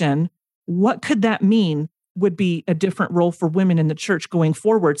revelation, what could that mean? Would be a different role for women in the church going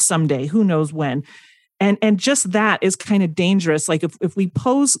forward someday, who knows when. And just that is kind of dangerous. Like if we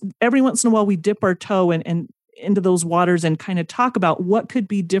pose every once in a while, we dip our toe and into those waters and kind of talk about what could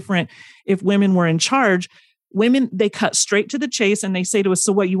be different if women were in charge. Women, they cut straight to the chase and they say to us,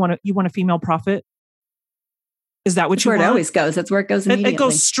 so what, you want a female prophet? Is that what That's you where want? It always goes. That's where it goes immediately. It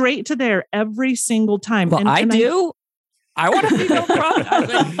goes straight to there every single time. Well, I do. I want a female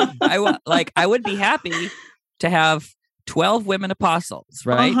prophet. I would be happy to have 12 women apostles,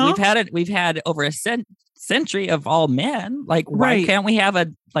 right? We've had over a century of all men. Like, why can't we have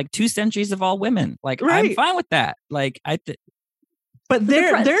 2 centuries of all women? Like, I'm fine with that. But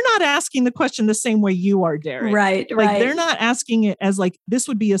they're not asking the question the same way you are, Derek. Right. They're not asking it as this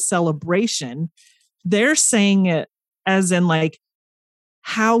would be a celebration. They're saying it as in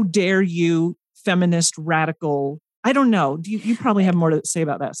how dare you, feminist, radical. I don't know. You probably have more to say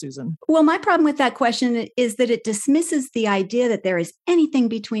about that, Susan? Well, my problem with that question is that it dismisses the idea that there is anything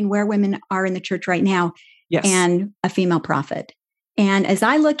between where women are in the church right now and a female prophet. And as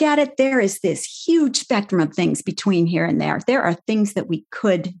I look at it, there is this huge spectrum of things between here and there. There are things that we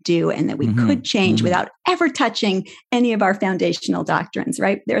could do and that we could change without ever touching any of our foundational doctrines,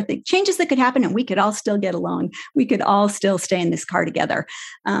 right? There are changes that could happen and we could all still get along. We could all still stay in this car together.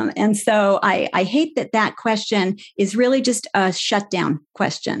 And so I hate that question is really just a shutdown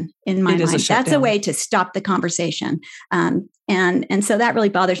question in my mind. That's a way to stop the conversation. And so that really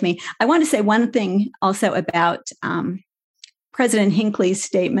bothers me. I want to say one thing also about President Hinckley's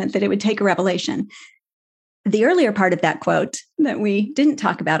statement that it would take a revelation. The earlier part of that quote that we didn't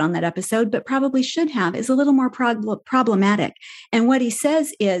talk about on that episode, but probably should have, is a little more problematic. And what he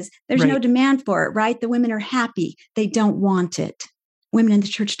says is there's no demand for it, right? The women are happy. They don't want it. Women in the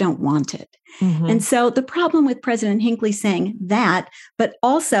church don't want it. And so the problem with President Hinckley saying that, but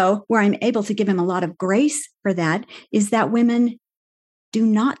also where I'm able to give him a lot of grace for that, is that women do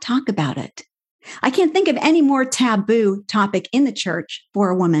not talk about it. I can't think of any more taboo topic in the church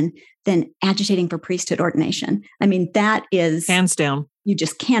for a woman than agitating for priesthood ordination. I mean, that is hands down. You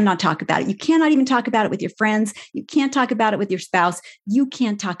just cannot talk about it. You cannot even talk about it with your friends. You can't talk about it with your spouse. You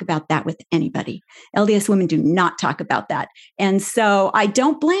can't talk about that with anybody. LDS women do not talk about that. And so I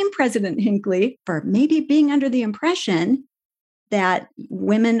don't blame President Hinckley for maybe being under the impression that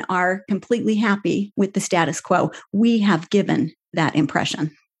women are completely happy with the status quo. We have given that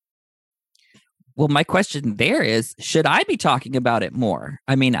impression. Well, my question there is, should I be talking about it more?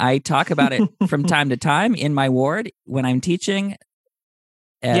 I mean, I talk about it from time to time in my ward when I'm teaching,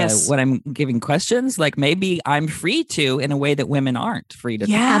 when I'm giving questions. Like, maybe I'm free to in a way that women aren't free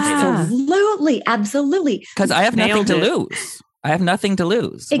to. Absolutely. Because I have nothing to lose. I have nothing to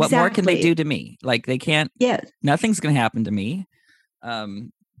lose. Exactly. What more can they do to me? Like, they can't. Nothing's going to happen to me.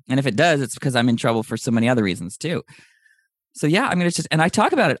 And if it does, it's because I'm in trouble for so many other reasons too. So yeah, I'm going to and I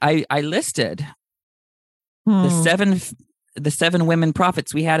talk about it. I listed the seven women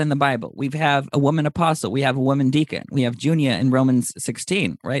prophets we had in the Bible. We have a woman apostle. We have a woman deacon. We have Junia in Romans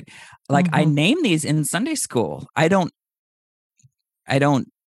 16, right? Like, I name these in Sunday school. I don't I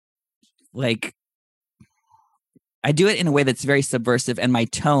do it in a way that's very subversive, and my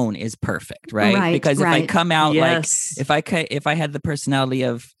tone is perfect, right? Because if I come out if I had the personality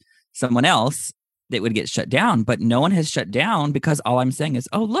of someone else, that would get shut down. But no one has shut down, because all I'm saying is,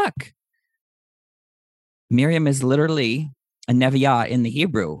 oh, look, Miriam is literally a neviah in the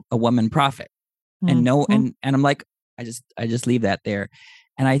Hebrew, a woman prophet. And and I'm like, I just leave that there.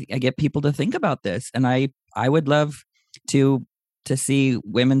 And I get people to think about this. And I would love to see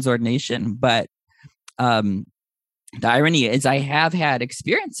women's ordination. But the irony is I have had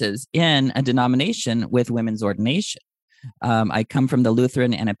experiences in a denomination with women's ordination. I come from the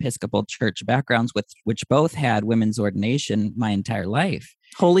Lutheran and Episcopal church backgrounds, which both had women's ordination my entire life.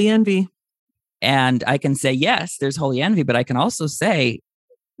 Holy envy. And I can say, yes, there's holy envy, but I can also say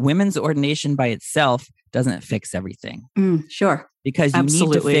women's ordination by itself doesn't fix everything. Sure. Because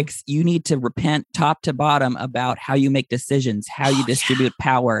Absolutely. you need to repent top to bottom about how you make decisions, how you distribute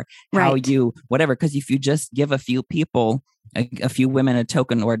power, how you, whatever. Because if you just give a few people, a few women a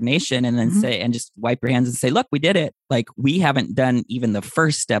token ordination and then say, and just wipe your hands and say, look, we did it. Like, we haven't done even the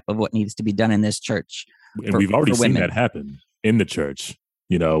first step of what needs to be done in this church. And we've already seen that happen in the church,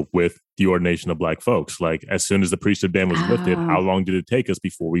 with the ordination of Black folks. Like, as soon as the priesthood ban was lifted, how long did it take us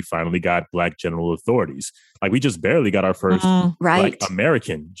before we finally got Black general authorities? Like, we just barely got our first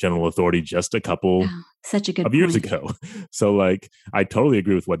American general authority just a couple of years ago. So, like, I totally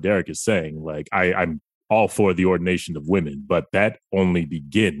agree with what Derek is saying. Like, I'm all for the ordination of women, but that only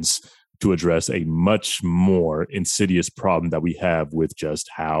begins to address a much more insidious problem that we have with just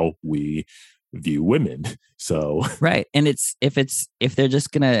how we view women. So right. And if they're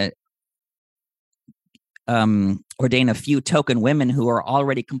just gonna ordain a few token women who are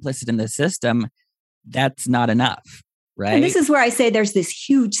already complicit in the system, that's not enough. Right. And this is where I say there's this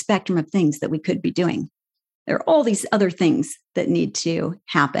huge spectrum of things that we could be doing. There are all these other things that need to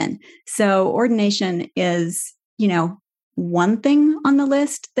happen. So ordination is, one thing on the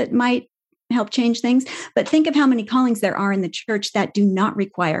list that might help change things. But think of how many callings there are in the church that do not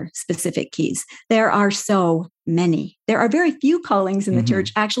require specific keys. There are so many. There are very few callings in the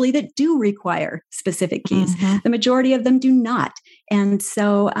church actually that do require specific keys. The majority of them do not. And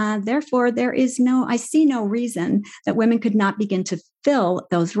so therefore I see no reason that women could not begin to fill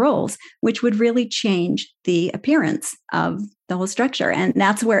those roles, which would really change the appearance of the whole structure. And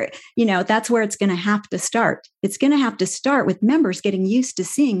that's where it's going to have to start. It's going to have to start with members getting used to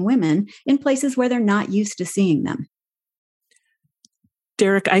seeing women in places where they're not used to seeing them.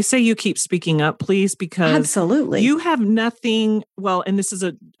 Derek, I say you keep speaking up, please, because absolutely you have nothing. Well, and this is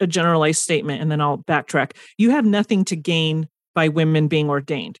a generalized statement, and then I'll backtrack. You have nothing to gain by women being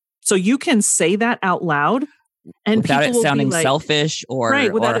ordained. So you can say that out loud. And without it sounding selfish or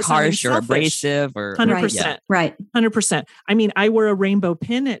harsh or abrasive or 100%. Right. 100%. I mean, I wear a rainbow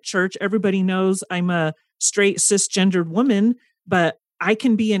pin at church. Everybody knows I'm a straight cisgendered woman, but I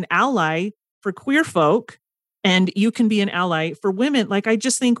can be an ally for queer folk and you can be an ally for women. Like, I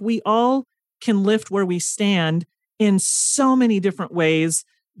just think we all can lift where we stand in so many different ways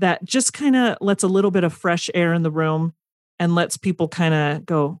that just kind of lets a little bit of fresh air in the room and lets people kind of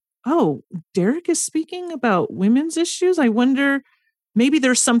go, oh, Derek is speaking about women's issues. I wonder, maybe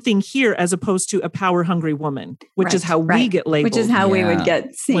there's something here as opposed to a power hungry woman, which is how we get labeled. Which is how we would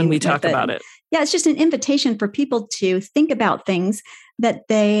get seen when we talk about it. Yeah, it's just an invitation for people to think about things that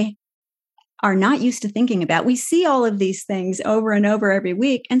they are not used to thinking about. We see all of these things over and over every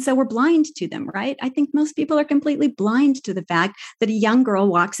week, and so we're blind to them, right? I think most people are completely blind to the fact that a young girl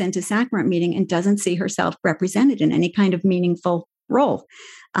walks into sacrament meeting and doesn't see herself represented in any kind of meaningful role.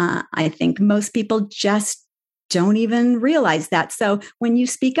 I think most people just don't even realize that. So when you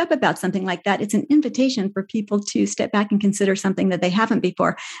speak up about something like that, it's an invitation for people to step back and consider something that they haven't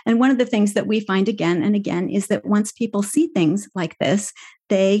before. And one of the things that we find again and again is that once people see things like this,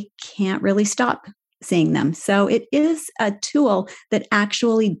 they can't really stop seeing them. So it is a tool that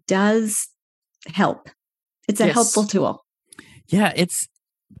actually does help. It's a helpful tool. Yeah, it's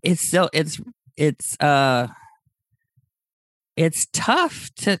tough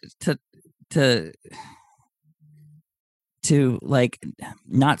to like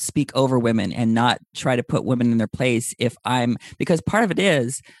not speak over women and not try to put women in their place because part of it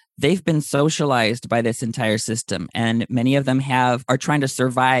is they've been socialized by this entire system, and many of them are trying to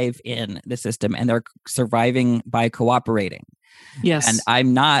survive in the system, and they're surviving by cooperating. Yes. And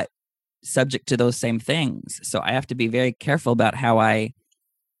I'm not subject to those same things. So I have to be very careful about how I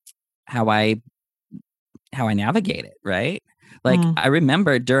navigate it, right? Like I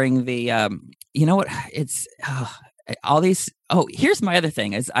remember during the here's my other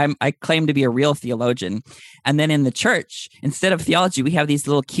thing is I claim to be a real theologian, and then in the church, instead of theology, we have these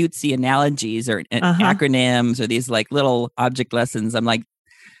little cutesy analogies or acronyms or these like little object lessons. I'm like,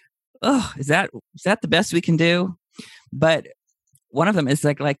 oh, is that the best we can do? But one of them is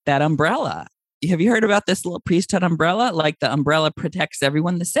like that umbrella. Have you heard about this little priesthood umbrella? Like the umbrella protects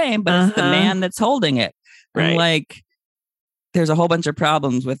everyone the same, but it's the man that's holding it. Right. And like, there's a whole bunch of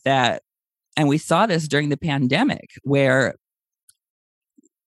problems with that. And we saw this during the pandemic where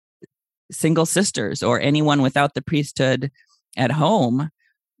single sisters or anyone without the priesthood at home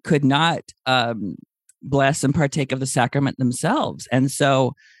could not bless and partake of the sacrament themselves. And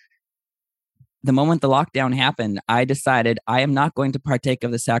so the moment the lockdown happened, I decided I am not going to partake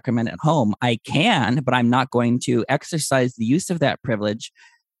of the sacrament at home. I can, but I'm not going to exercise the use of that privilege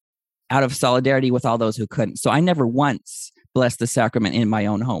out of solidarity with all those who couldn't. So I never once blessed the sacrament in my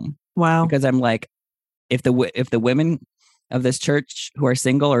own home. Wow. Because I'm like, if the women of this church who are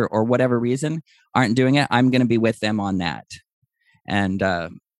single or whatever reason aren't doing it, I'm going to be with them on that. And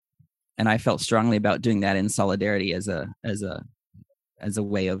I felt strongly about doing that in solidarity as a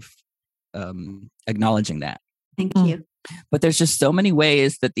way of acknowledging that. Thank you. But there's just so many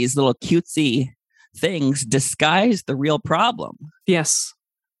ways that these little cutesy things disguise the real problem. Yes.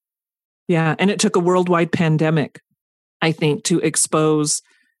 Yeah. And it took a worldwide pandemic, I think, to expose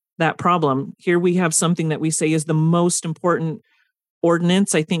that problem. Here we have something that we say is the most important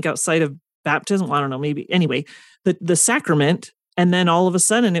ordinance, I think, outside of baptism. Well, I don't know, maybe. Anyway, the sacrament. And then all of a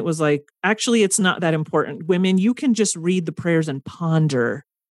sudden it was like, actually, it's not that important. Women, you can just read the prayers and ponder.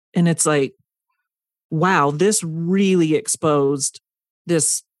 And it's like, wow, this really exposed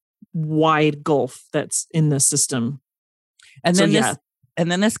this wide gulf that's in the system. And then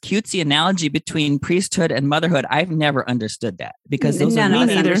this cutesy analogy between priesthood and motherhood, I've never understood that, because those none of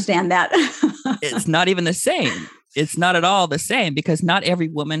us understand that. It's not even the same. It's not at all the same, because not every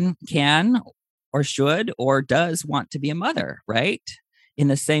woman can or should or does want to be a mother, right? In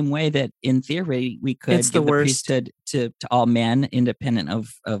the same way that in theory we could give the priesthood to all men, independent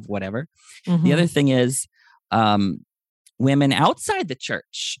of whatever. Mm-hmm. The other thing is women outside the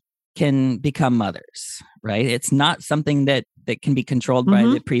church can become mothers, right? It's not something that can be controlled by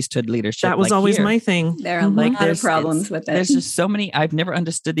the priesthood leadership. That was always my thing. There are a lot of problems with it. There's just so many. I've never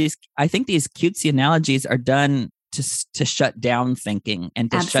understood these. I think these cutesy analogies are done to shut down thinking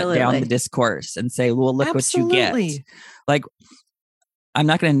and to shut down the discourse and say, well, look what you get. Like, I'm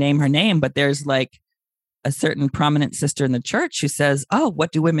not going to name her name, but there's like a certain prominent sister in the church who says, oh,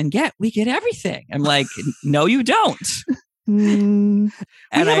 what do women get? We get everything. I'm like, no, you don't. We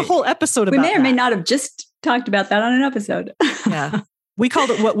have a whole episode about that. We may or may not have just talked about that on an episode. Yeah. We called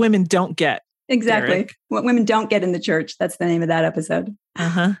it What Women Don't Get. Exactly. Eric. What women don't get in the church. That's the name of that episode.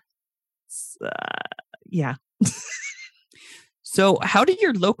 Uh-huh. Yeah. So how do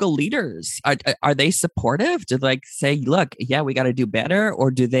your local leaders, are they supportive? Do they say, look, yeah, we got to do better? Or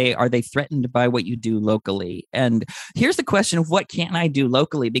are they threatened by what you do locally? And here's the question of what can I do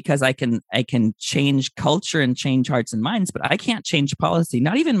locally? Because I can change culture and change hearts and minds, but I can't change policy.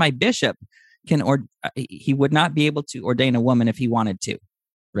 Not even my bishop he would not be able to ordain a woman if he wanted to,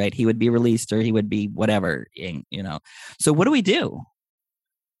 right? He would be released or he would be whatever, So what do we do?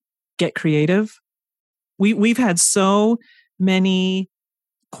 Get creative. We've had so many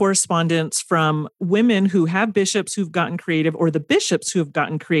correspondence from women who have bishops who've gotten creative, or the bishops who have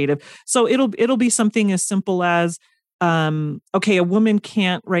gotten creative. So it'll be something as simple as, okay, a woman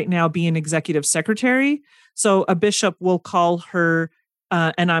can't right now be an executive secretary. So a bishop will call her,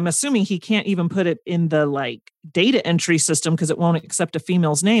 and I'm assuming he can't even put it in the like data entry system because it won't accept a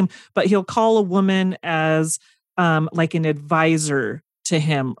female's name, but he'll call a woman as like an advisor to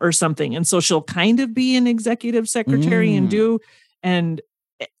him or something. And so she'll kind of be an executive secretary and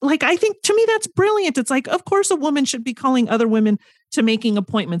like, I think to me, that's brilliant. It's like, of course, a woman should be calling other women to making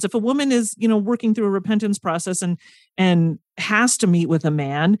appointments. If a woman is, working through a repentance process and has to meet with a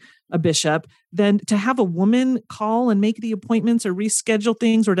man, a bishop, then to have a woman call and make the appointments or reschedule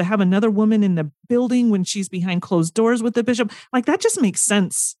things, or to have another woman in the building when she's behind closed doors with the bishop, like that just makes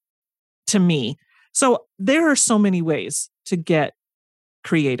sense to me. So there are so many ways to get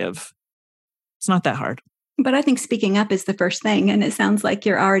creative. It's not that hard. But I think speaking up is the first thing. And it sounds like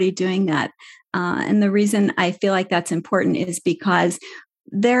you're already doing that. And the reason I feel like that's important is because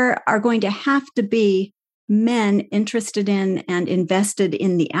there are going to have to be men interested in and invested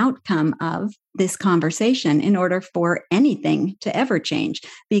in the outcome of this conversation in order for anything to ever change,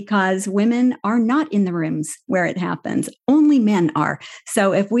 because women are not in the rooms where it happens. Only men are.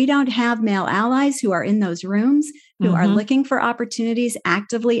 So if we don't have male allies who are in those rooms, who are looking for opportunities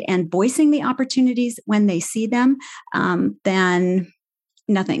actively and voicing the opportunities when they see them, then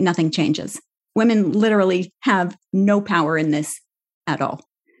nothing changes. Women literally have no power in this at all.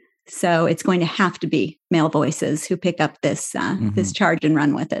 So it's going to have to be male voices who pick up this this charge and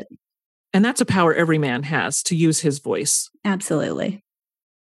run with it. And that's a power every man has, to use his voice. Absolutely.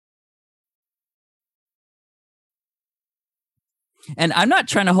 And I'm not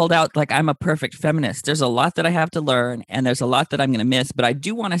trying to hold out like I'm a perfect feminist. There's a lot that I have to learn, and there's a lot that I'm going to miss. But I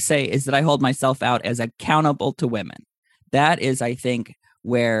do want to say is that I hold myself out as accountable to women. That is, I think,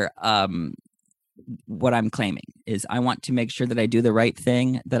 where what I'm claiming is I want to make sure that I do the right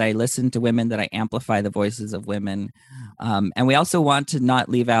thing, that I listen to women, that I amplify the voices of women. And we also want to not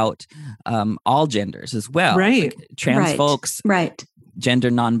leave out all genders as well. Right. Like trans folks, Right.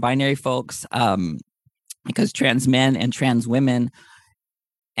 gender non-binary folks, because trans men and trans women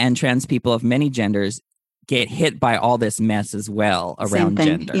and trans people of many genders get hit by all this mess as well around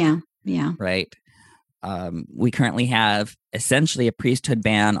gender. Yeah. Yeah. Right. We currently have essentially a priesthood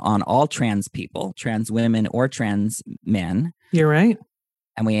ban on all trans people, trans women or trans men. You're right.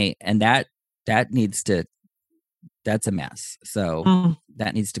 And that needs to, that's a mess. So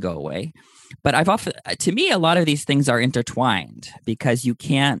that needs to go away. But to me, a lot of these things are intertwined because you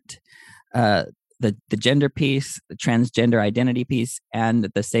can't, the gender piece, the transgender identity piece, and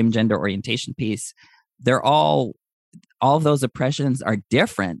the same gender orientation piece, they're all of those oppressions are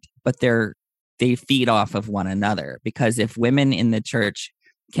different, but they feed off of one another. Because if women in the church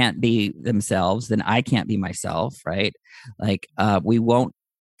can't be themselves, then I can't be myself, right? Like we won't,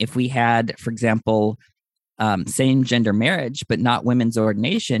 if we had, for example, same gender marriage, but not women's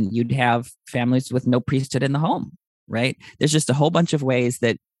ordination, you'd have families with no priesthood in the home, right? There's just a whole bunch of ways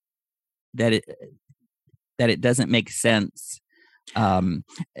that it doesn't make sense.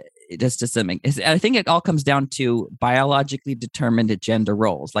 It just doesn't make. I think it all comes down to biologically determined gender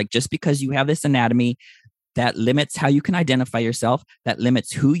roles. Like just because you have this anatomy, that limits how you can identify yourself, that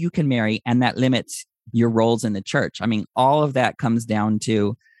limits who you can marry, and that limits your roles in the church. I mean, all of that comes down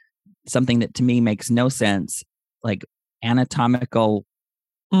to something that to me makes no sense, like anatomical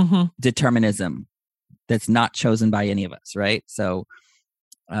determinism that's not chosen by any of us, right? So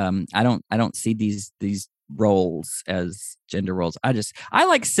I don't see these roles as gender roles. I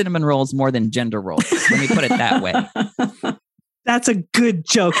like cinnamon rolls more than gender roles. Let me put it that way. That's a good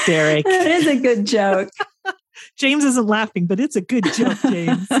joke, Derek. That is a good joke. James isn't laughing, but it's a good joke,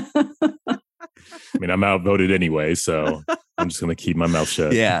 James. I mean, I'm outvoted anyway, so I'm just going to keep my mouth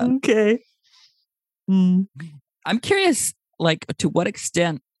shut. Yeah. Okay. I'm curious, like, to what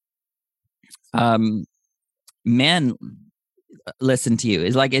extent men listen to you.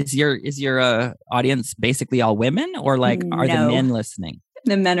 Is your audience basically all women, or like are the men listening?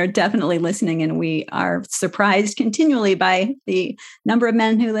 The men are definitely listening, and we are surprised continually by the number of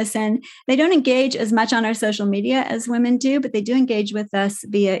men who listen. They don't engage as much on our social media as women do, but they do engage with us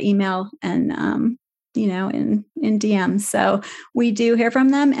via email and in DMs. So we do hear from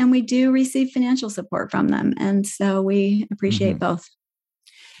them, and we do receive financial support from them, and so we appreciate both.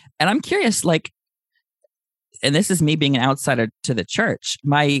 And I'm curious, like, and this is me being an outsider to the church.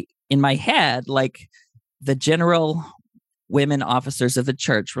 In my head, like the general women officers of the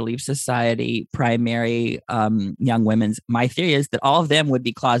church, Relief Society, primary, young women's, my theory is that all of them would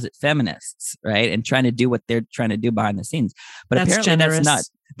be closet feminists, right? And trying to do what they're trying to do behind the scenes. But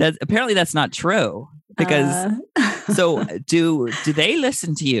apparently that's not true. Because so do they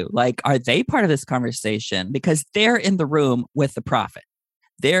listen to you? Like, are they part of this conversation? Because they're in the room with the prophet.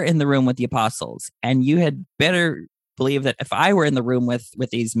 They're in the room with the apostles. And you had better believe that if I were in the room with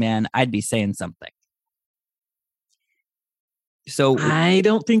these men, I'd be saying something. So I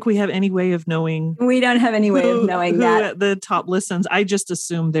don't think we have any way of knowing. We don't have any way of knowing who that. At the top listens. I just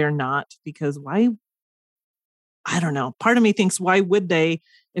assume they're not, because why? I don't know. Part of me thinks, why would they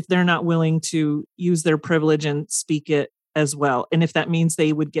if they're not willing to use their privilege and speak it as well? And if that means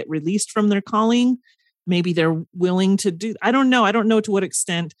they would get released from their calling, maybe they're willing to do. I don't know. I don't know to what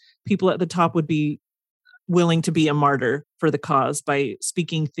extent people at the top would be willing to be a martyr for the cause by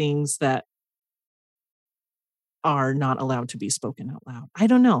speaking things that are not allowed to be spoken out loud. I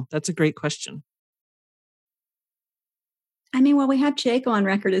don't know. That's a great question. I mean, well, we have Chieko on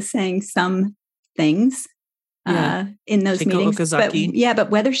record as saying some things in those Chieko meetings. Okazaki. But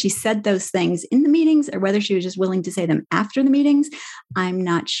whether she said those things in the meetings or whether she was just willing to say them after the meetings, I'm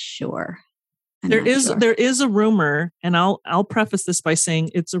not sure. There is a rumor, and I'll preface this by saying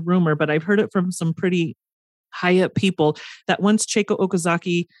it's a rumor, but I've heard it from some pretty high up people that once Chieko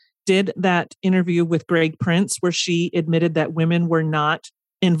Okazaki did that interview with Greg Prince, where she admitted that women were not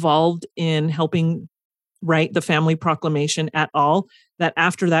involved in helping write the family proclamation at all, that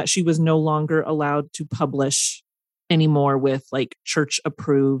after that, she was no longer allowed to publish anymore with like church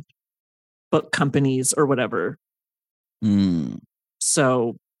approved book companies or whatever.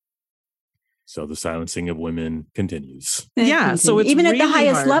 So the silencing of women continues. Yeah. So it's even really at the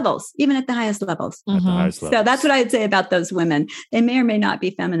highest hard. levels, even at the highest levels. At the highest levels. So that's what I'd say about those women. They may or may not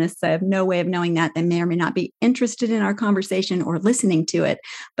be feminists. I have no way of knowing that. They may or may not be interested in our conversation or listening to it.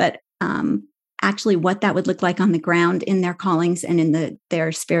 But actually what that would look like on the ground in their callings and in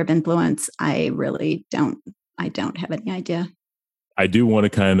their sphere of influence, I really don't have any idea. I do want to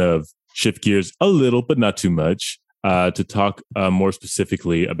kind of shift gears a little, but not too much, to talk more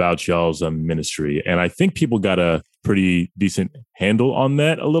specifically about y'all's ministry. And I think people got a pretty decent handle on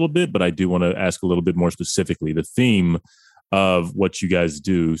that a little bit, but I do want to ask a little bit more specifically. The theme of what you guys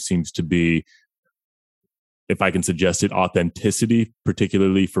do seems to be, if I can suggest it, authenticity,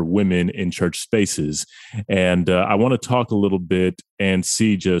 particularly for women in church spaces. And I want to talk a little bit and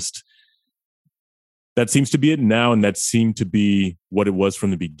see just, that seems to be it now, and that seemed to be what it was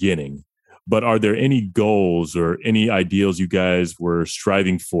from the beginning. But are there any goals or any ideals you guys were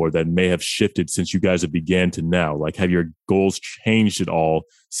striving for that may have shifted since you guys have began to now? Like, have your goals changed at all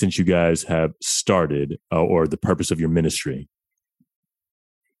since you guys have started, or the purpose of your ministry?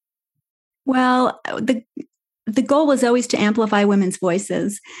 Well, the goal was always to amplify women's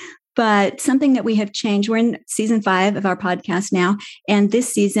voices, but something that we have changed. We're in season 5 of our podcast now, and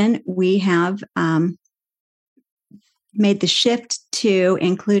this season we have made the shift to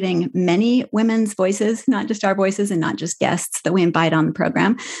including many women's voices, not just our voices and not just guests that we invite on the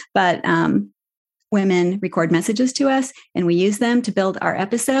program, but women record messages to us and we use them to build our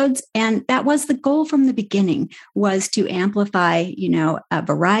episodes. And that was the goal from the beginning, was to amplify, a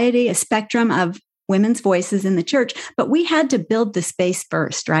variety, a spectrum of women's voices in the church. But we had to build the space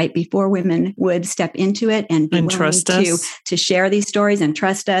first, right? Before women would step into it and be willing to share these stories and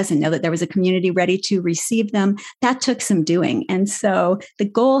trust us and know that there was a community ready to receive them. That took some doing. And so the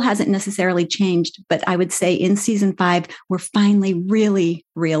goal hasn't necessarily changed, but I would say in season 5, we're finally really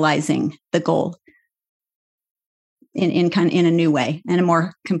realizing the goal in a new way, in a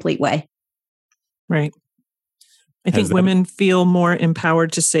more complete way. Right. I think women feel more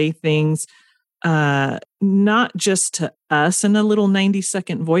empowered to say things, not just to us in a little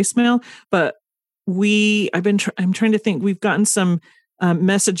 90-second voicemail, but I'm trying to think, we've gotten some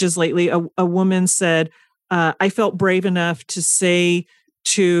messages lately. A woman said, I felt brave enough to say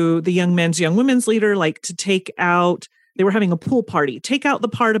to the young women's leader, like, to take out, they were having a pool party, take out the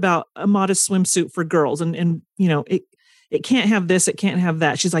part about a modest swimsuit for girls. And it can't have this, it can't have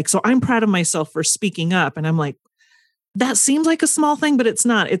that. She's like, so I'm proud of myself for speaking up. And I'm like, that seems like a small thing, but it's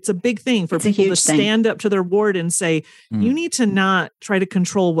not. It's a big thing for people to stand up to their ward and say, you need to not try to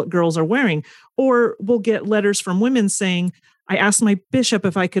control what girls are wearing. Or we'll get letters from women saying, I asked my bishop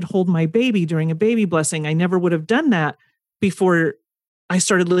if I could hold my baby during a baby blessing. I never would have done that before I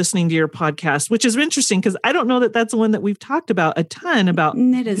started listening to your podcast, which is interesting because I don't know that that's one that we've talked about a ton about,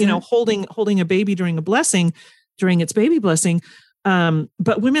 holding a baby during a blessing, during its baby blessing.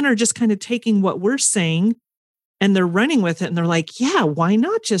 But women are just kind of taking what we're saying and they're running with it. And they're like, yeah, why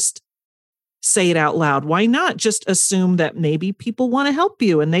not just say it out loud? Why not just assume that maybe people want to help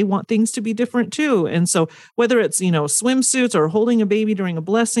you and they want things to be different too? And so whether it's, swimsuits or holding a baby during a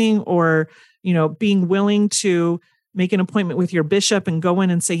blessing or, being willing to make an appointment with your bishop and go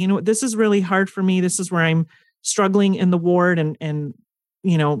in and say, this is really hard for me. This is where I'm struggling in the ward and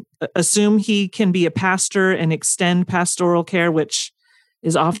assume he can be a pastor and extend pastoral care, which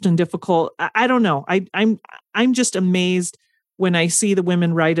is often difficult. I don't know. I'm just amazed when I see the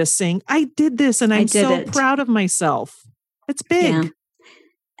women write us saying, I did this and I'm so proud of myself. It's big. Yeah.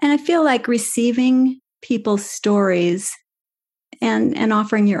 And I feel like receiving people's stories and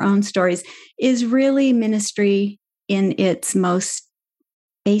offering your own stories is really ministry in its most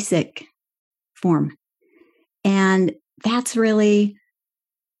basic form. And that's really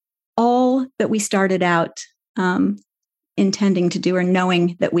all that we started out intending to do, or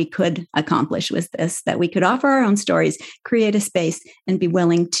knowing that we could accomplish, was this, that we could offer our own stories, create a space, and be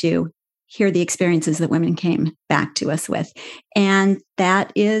willing to hear the experiences that women came back to us with. And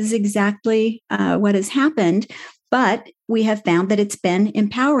that is exactly what has happened. But we have found that it's been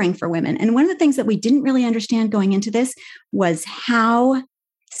empowering for women. And one of the things that we didn't really understand going into this was how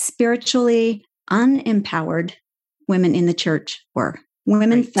spiritually unempowered women in the church were.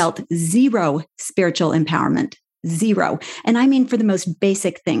 Women felt zero spiritual empowerment. Zero. And I mean, for the most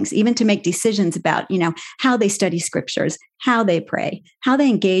basic things, even to make decisions about, how they study scriptures, how they pray, how they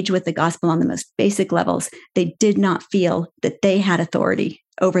engage with the gospel on the most basic levels, they did not feel that they had authority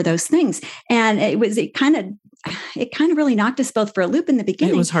over those things. And it kind of really knocked us both for a loop in the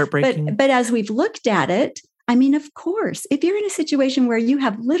beginning. It was heartbreaking. But as we've looked at it, I mean, of course, if you're in a situation where you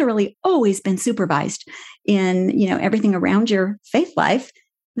have literally always been supervised in, everything around your faith life,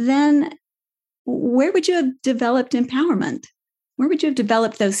 then where would you have developed empowerment? Where would you have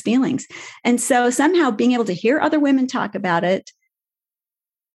developed those feelings? And so somehow being able to hear other women talk about it,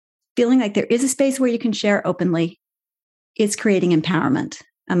 feeling like there is a space where you can share openly, is creating empowerment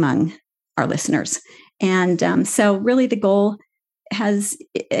among our listeners. And so really the goal has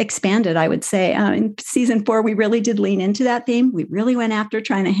expanded, I would say. In season 4, we really did lean into that theme. We really went after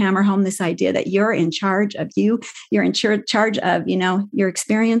trying to hammer home this idea that you're in charge of you. You're in charge of, your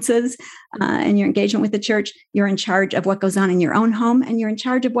experiences and your engagement with the church. You're in charge of what goes on in your own home, and you're in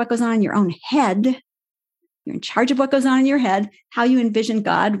charge of what goes on in your own head. You're in charge of what goes on in your head, how you envision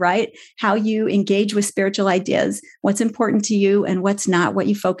God, right? How you engage with spiritual ideas, what's important to you and what's not, what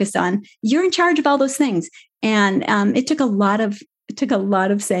you focus on. You're in charge of all those things. And it took a lot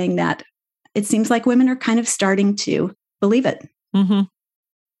of saying that. It seems like women are kind of starting to believe it. Mm-hmm.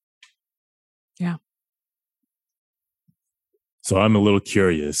 Yeah. So I'm a little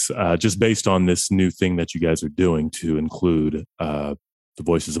curious, just based on this new thing that you guys are doing to include the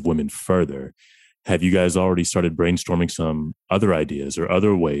voices of women further. Have you guys already started brainstorming some other ideas or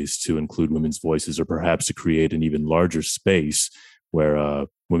other ways to include women's voices, or perhaps to create an even larger space where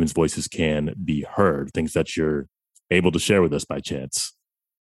women's voices can be heard? Things that you're able to share with us by chance.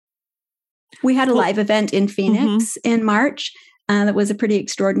 We had a live event in Phoenix in March. That was a pretty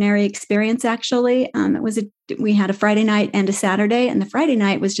extraordinary experience, actually. We had a Friday night and a Saturday, and the Friday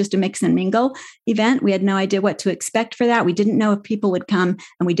night was just a mix and mingle event. We had no idea what to expect for that. We didn't know if people would come,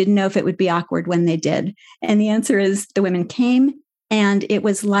 and we didn't know if it would be awkward when they did. And the answer is the women came, and it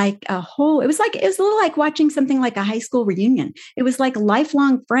was like it was a little like watching something like a high school reunion. It was like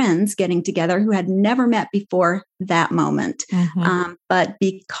lifelong friends getting together who had never met before that moment. But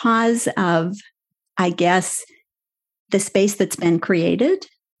because of, I guess, the space that's been created,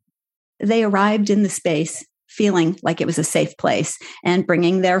 they arrived in the space feeling like it was a safe place and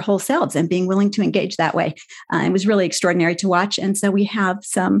bringing their whole selves and being willing to engage that way. It was really extraordinary to watch. And so we have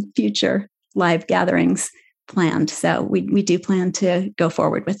some future live gatherings planned. So we do plan to go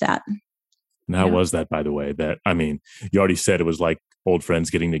forward with that. And how was that, by the way? You already said it was like old friends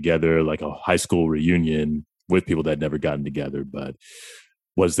getting together, like a high school reunion with people that had never gotten together. But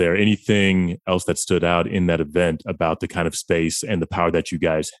was there anything else that stood out in that event about the kind of space and the power that you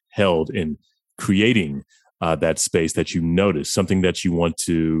guys held in creating that space that you noticed, something that you want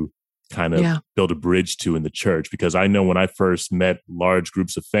to kind of build a bridge to in the church? Because I know when I first met large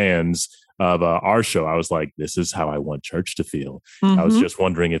groups of fans of our show, I was like, this is how I want church to feel. I was just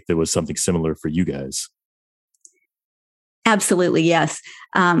wondering if there was something similar for you guys. Absolutely, yes.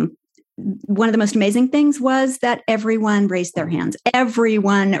 One of the most amazing things was that everyone raised their hands.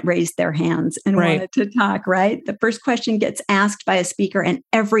 Everyone raised their hands and wanted to talk, right? The first question gets asked by a speaker and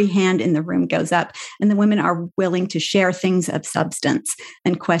every hand in the room goes up. And the women are willing to share things of substance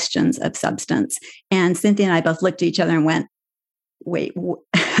and questions of substance. And Cynthia and I both looked at each other and went, wait,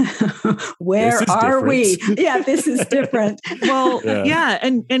 where are we? Yeah, this is different. Well,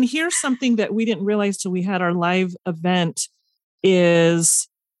 And here's something that we didn't realize till we had our live event is,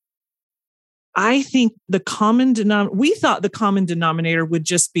 I think we thought the common denominator would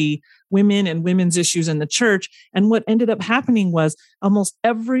just be women and women's issues in the church. And what ended up happening was almost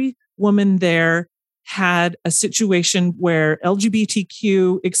every woman there had a situation where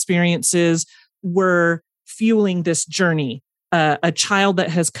LGBTQ experiences were fueling this journey. A child that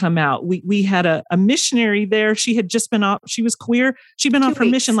has come out. We had a missionary there. She had just been off. She was queer. She'd been off her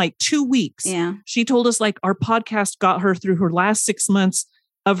mission like 2 weeks. Yeah. She told us like our podcast got her through her last 6 months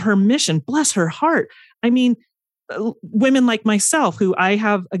of her mission. Bless her heart. I mean, women like myself, who I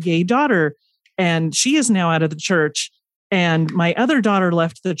have a gay daughter and she is now out of the church. And my other daughter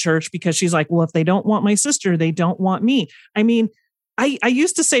left the church because she's like, well, if they don't want my sister, they don't want me. I mean, I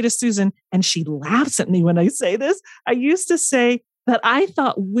used to say to Susan, and she laughs at me when I say this, I used to say that I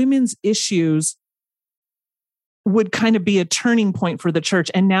thought women's issues would kind of be a turning point for the church.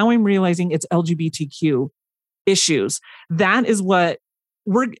 And now I'm realizing it's LGBTQ issues. That is what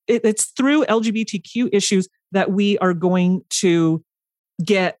it's through LGBTQ issues that we are going to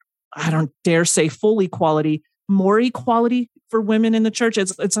get, I don't dare say full equality, more equality for women in the church.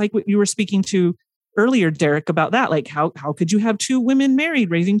 It's like what you were speaking to earlier, Derek, about that. Like how could you have two women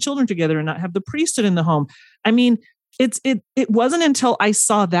married, raising children together and not have the priesthood in the home? I mean, it wasn't until I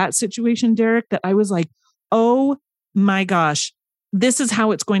saw that situation, Derek, that I was like, oh my gosh, this is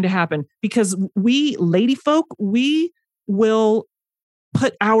how it's going to happen. Because we lady folk, we will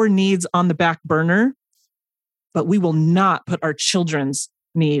put our needs on the back burner, but we will not put our children's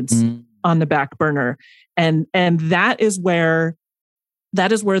needs on the back burner. And that is where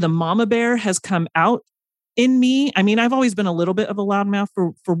the mama bear has come out in me. I mean, I've always been a little bit of a loudmouth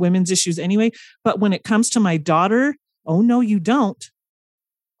for women's issues anyway, but when it comes to my daughter, oh no, you don't.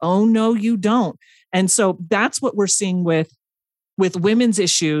 Oh no, you don't. And so that's what we're seeing with women's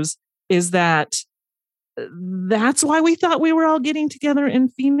issues, is that's why we thought we were all getting together in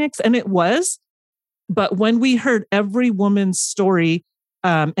Phoenix. And it was, But when we heard every woman's story,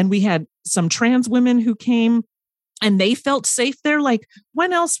 and we had some trans women who came and they felt safe there, like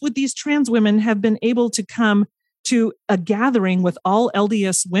when else would these trans women have been able to come to a gathering with all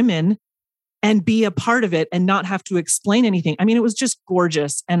LDS women and be a part of it and not have to explain anything? I mean, it was just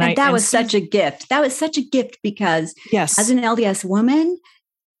gorgeous. And that was such a gift. That was such a gift because as an LDS woman,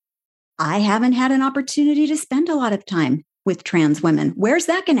 I haven't had an opportunity to spend a lot of time with trans women. Where's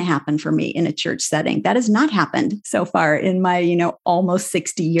that going to happen for me in a church setting? That has not happened so far in my, almost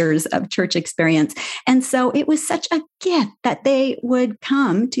 60 years of church experience. And so it was such a gift that they would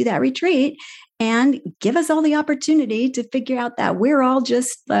come to that retreat and give us all the opportunity to figure out that we're all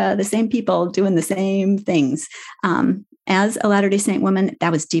just the same people doing the same things. As a Latter-day Saint woman,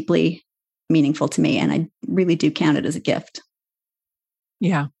 that was deeply meaningful to me. And I really do count it as a gift.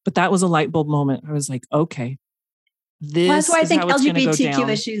 Yeah. But that was a light bulb moment. I was like, okay. That's why I think LGBTQ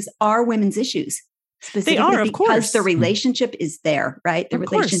issues are women's issues. They are, of course. Because the relationship is there, right? The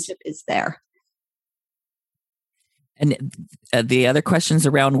relationship is there. And the other questions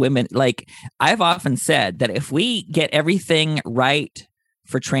around women, like I've often said that if we get everything right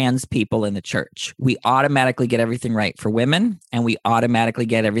for trans people in the church, we automatically get everything right for women, and we automatically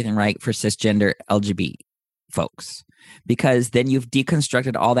get everything right for cisgender LGBT folks. Because then you've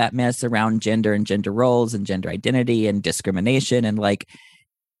deconstructed all that mess around gender and gender roles and gender identity and discrimination. And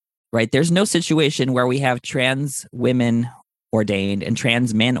there's no situation where we have trans women ordained and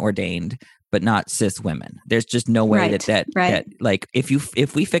trans men ordained, but not cis women. There's just no way that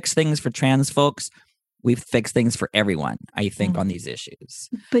if we fix things for trans folks, we fix things for everyone, I think, on these issues.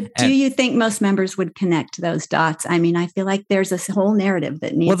 But do you think most members would connect those dots? I mean, I feel like there's this whole narrative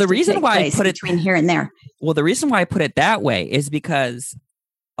that needs to take place between here and there. Well, the reason why I put it that way is because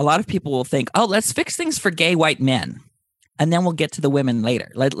a lot of people will think, oh, let's fix things for gay white men, and then we'll get to the women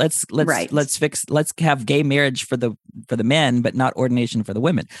later. Let's have gay marriage for the men, but not ordination for the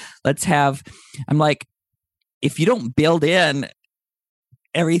women. I'm like, if you don't build in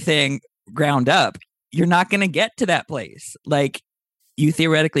everything ground up, you're not going to get to that place. Like, you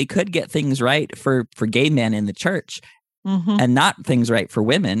theoretically could get things right for gay men in the church and not things right for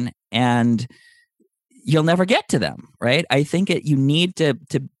women, and you'll never get to them, right? I think you need to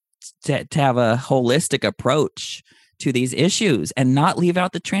have a holistic approach to these issues and not leave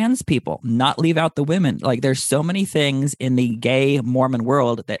out the trans people, not leave out the women. Like, there's so many things in the gay Mormon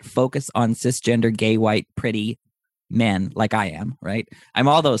world that focus on cisgender, gay, white, pretty men, like I am, right? I'm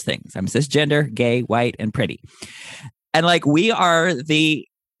all those things. I'm cisgender, gay, white, and pretty. And we are the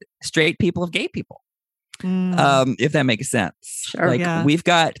straight people of gay people, if that makes sense. Sure, we've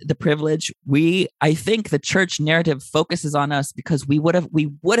got the privilege. I think the church narrative focuses on us because we would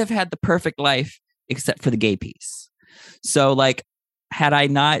have had the perfect life except for the gay piece. So had I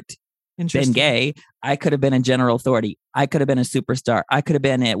not been gay, I could have been a general authority. I could have been a superstar. I could have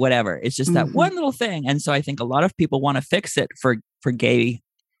been whatever. It's just that one little thing. And so I think a lot of people want to fix it for gay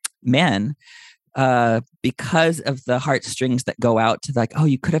men because of the heartstrings that go out to oh,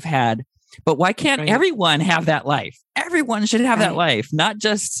 you could have had, but why can't everyone have that life? Everyone should have that life, not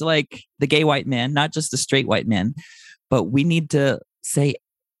just the gay white men, not just the straight white men, but we need to say,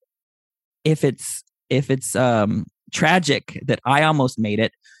 if it's tragic that I almost made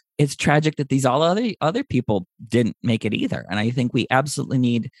it, it's tragic that these all other people didn't make it either. And I think we absolutely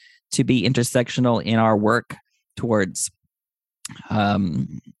need to be intersectional in our work towards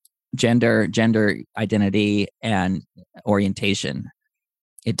gender identity and orientation.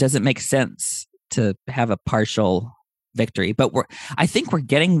 It doesn't make sense to have a partial victory, but I think we're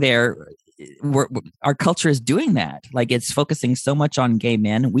getting there. Our culture is doing that. It's focusing so much on gay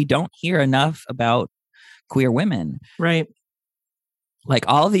men. We don't hear enough about queer women. Right.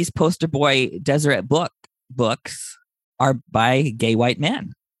 All of these poster boy Deseret books are by gay white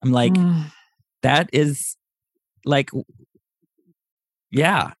men. I'm that is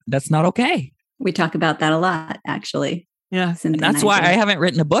that's not okay. We talk about that a lot, actually. Yeah. And that's why I haven't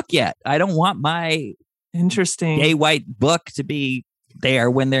written a book yet. I don't want my gay white book to be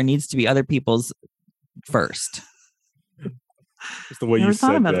there when there needs to be other people's first. It's the way you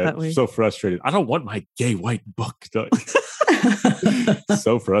said that. So frustrated. I don't want my gay white book done.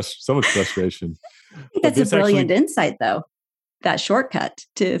 So much frustration. I think that's a brilliant insight, though. That shortcut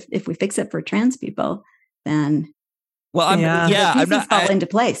to if we fix it for trans people, then pieces fall into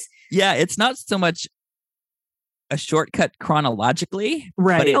place. Yeah, it's not so much a shortcut chronologically,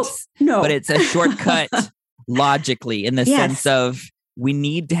 right? But it's a shortcut logically in the sense of we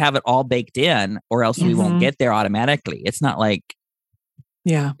need to have it all baked in, or else we won't get there automatically. It's not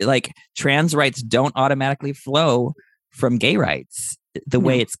trans rights don't automatically flow from gay rights. the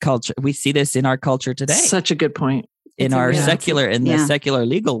way it's culture. We see this in our culture today. Such a good point. In our secular, in the secular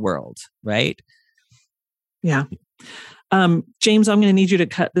legal world, right? Yeah. James, I'm going to need you to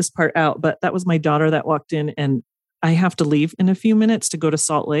cut this part out, but that was my daughter that walked in, and I have to leave in a few minutes to go to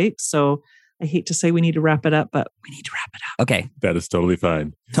Salt Lake. So I hate to say we need to wrap it up, but we need to wrap it up. Okay. That is totally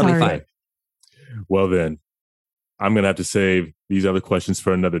fine. Totally fine. Well, then, I'm going to have to save these other questions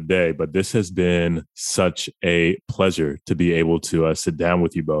for another day, but this has been such a pleasure to be able to sit down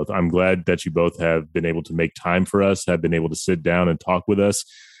with you both. I'm glad that you both have been able to make time for us, have been able to sit down and talk with us.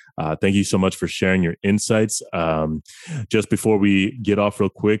 Thank you so much for sharing your insights. Just before we get off real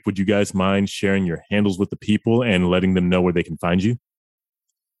quick, would you guys mind sharing your handles with the people and letting them know where they can find you?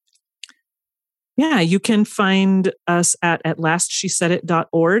 Yeah, you can find us at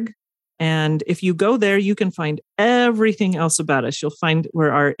lastshesaidit.org. And if you go there, you can find everything else about us. You'll find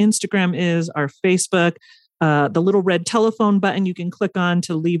where our Instagram is, our Facebook, the little red telephone button you can click on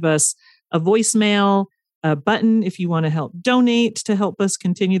to leave us a voicemail, a button if you want to help donate to help us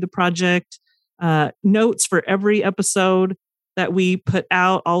continue the project, notes for every episode that we put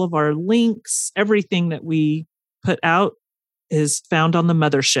out, all of our links, everything that we put out is found on the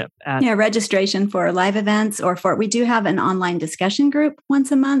mothership. Registration for live events we do have an online discussion group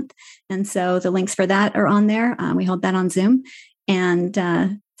once a month. And so the links for that are on there. We hold that on Zoom. And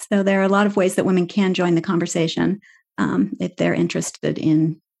so there are a lot of ways that women can join the conversation if they're interested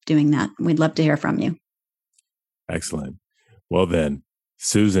in doing that. We'd love to hear from you. Excellent. Well then,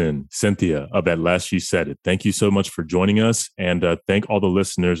 Susan, Cynthia of At Last She Said It, thank you so much for joining us. And thank all the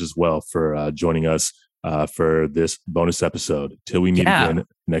listeners as well for joining us for this bonus episode. Till we meet again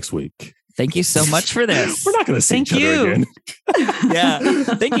next week. Thank you so much for this. We're not going to see each other again. Yeah.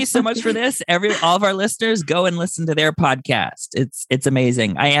 Thank you so much for this. All of our listeners, go and listen to their podcast. It's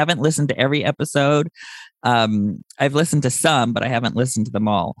amazing. I haven't listened to every episode. I've listened to some, but I haven't listened to them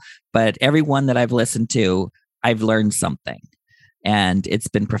all. But every one that I've listened to, I've learned something. And it's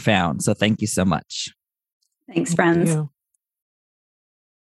been profound. So thank you so much. Thanks, friends. Thank you.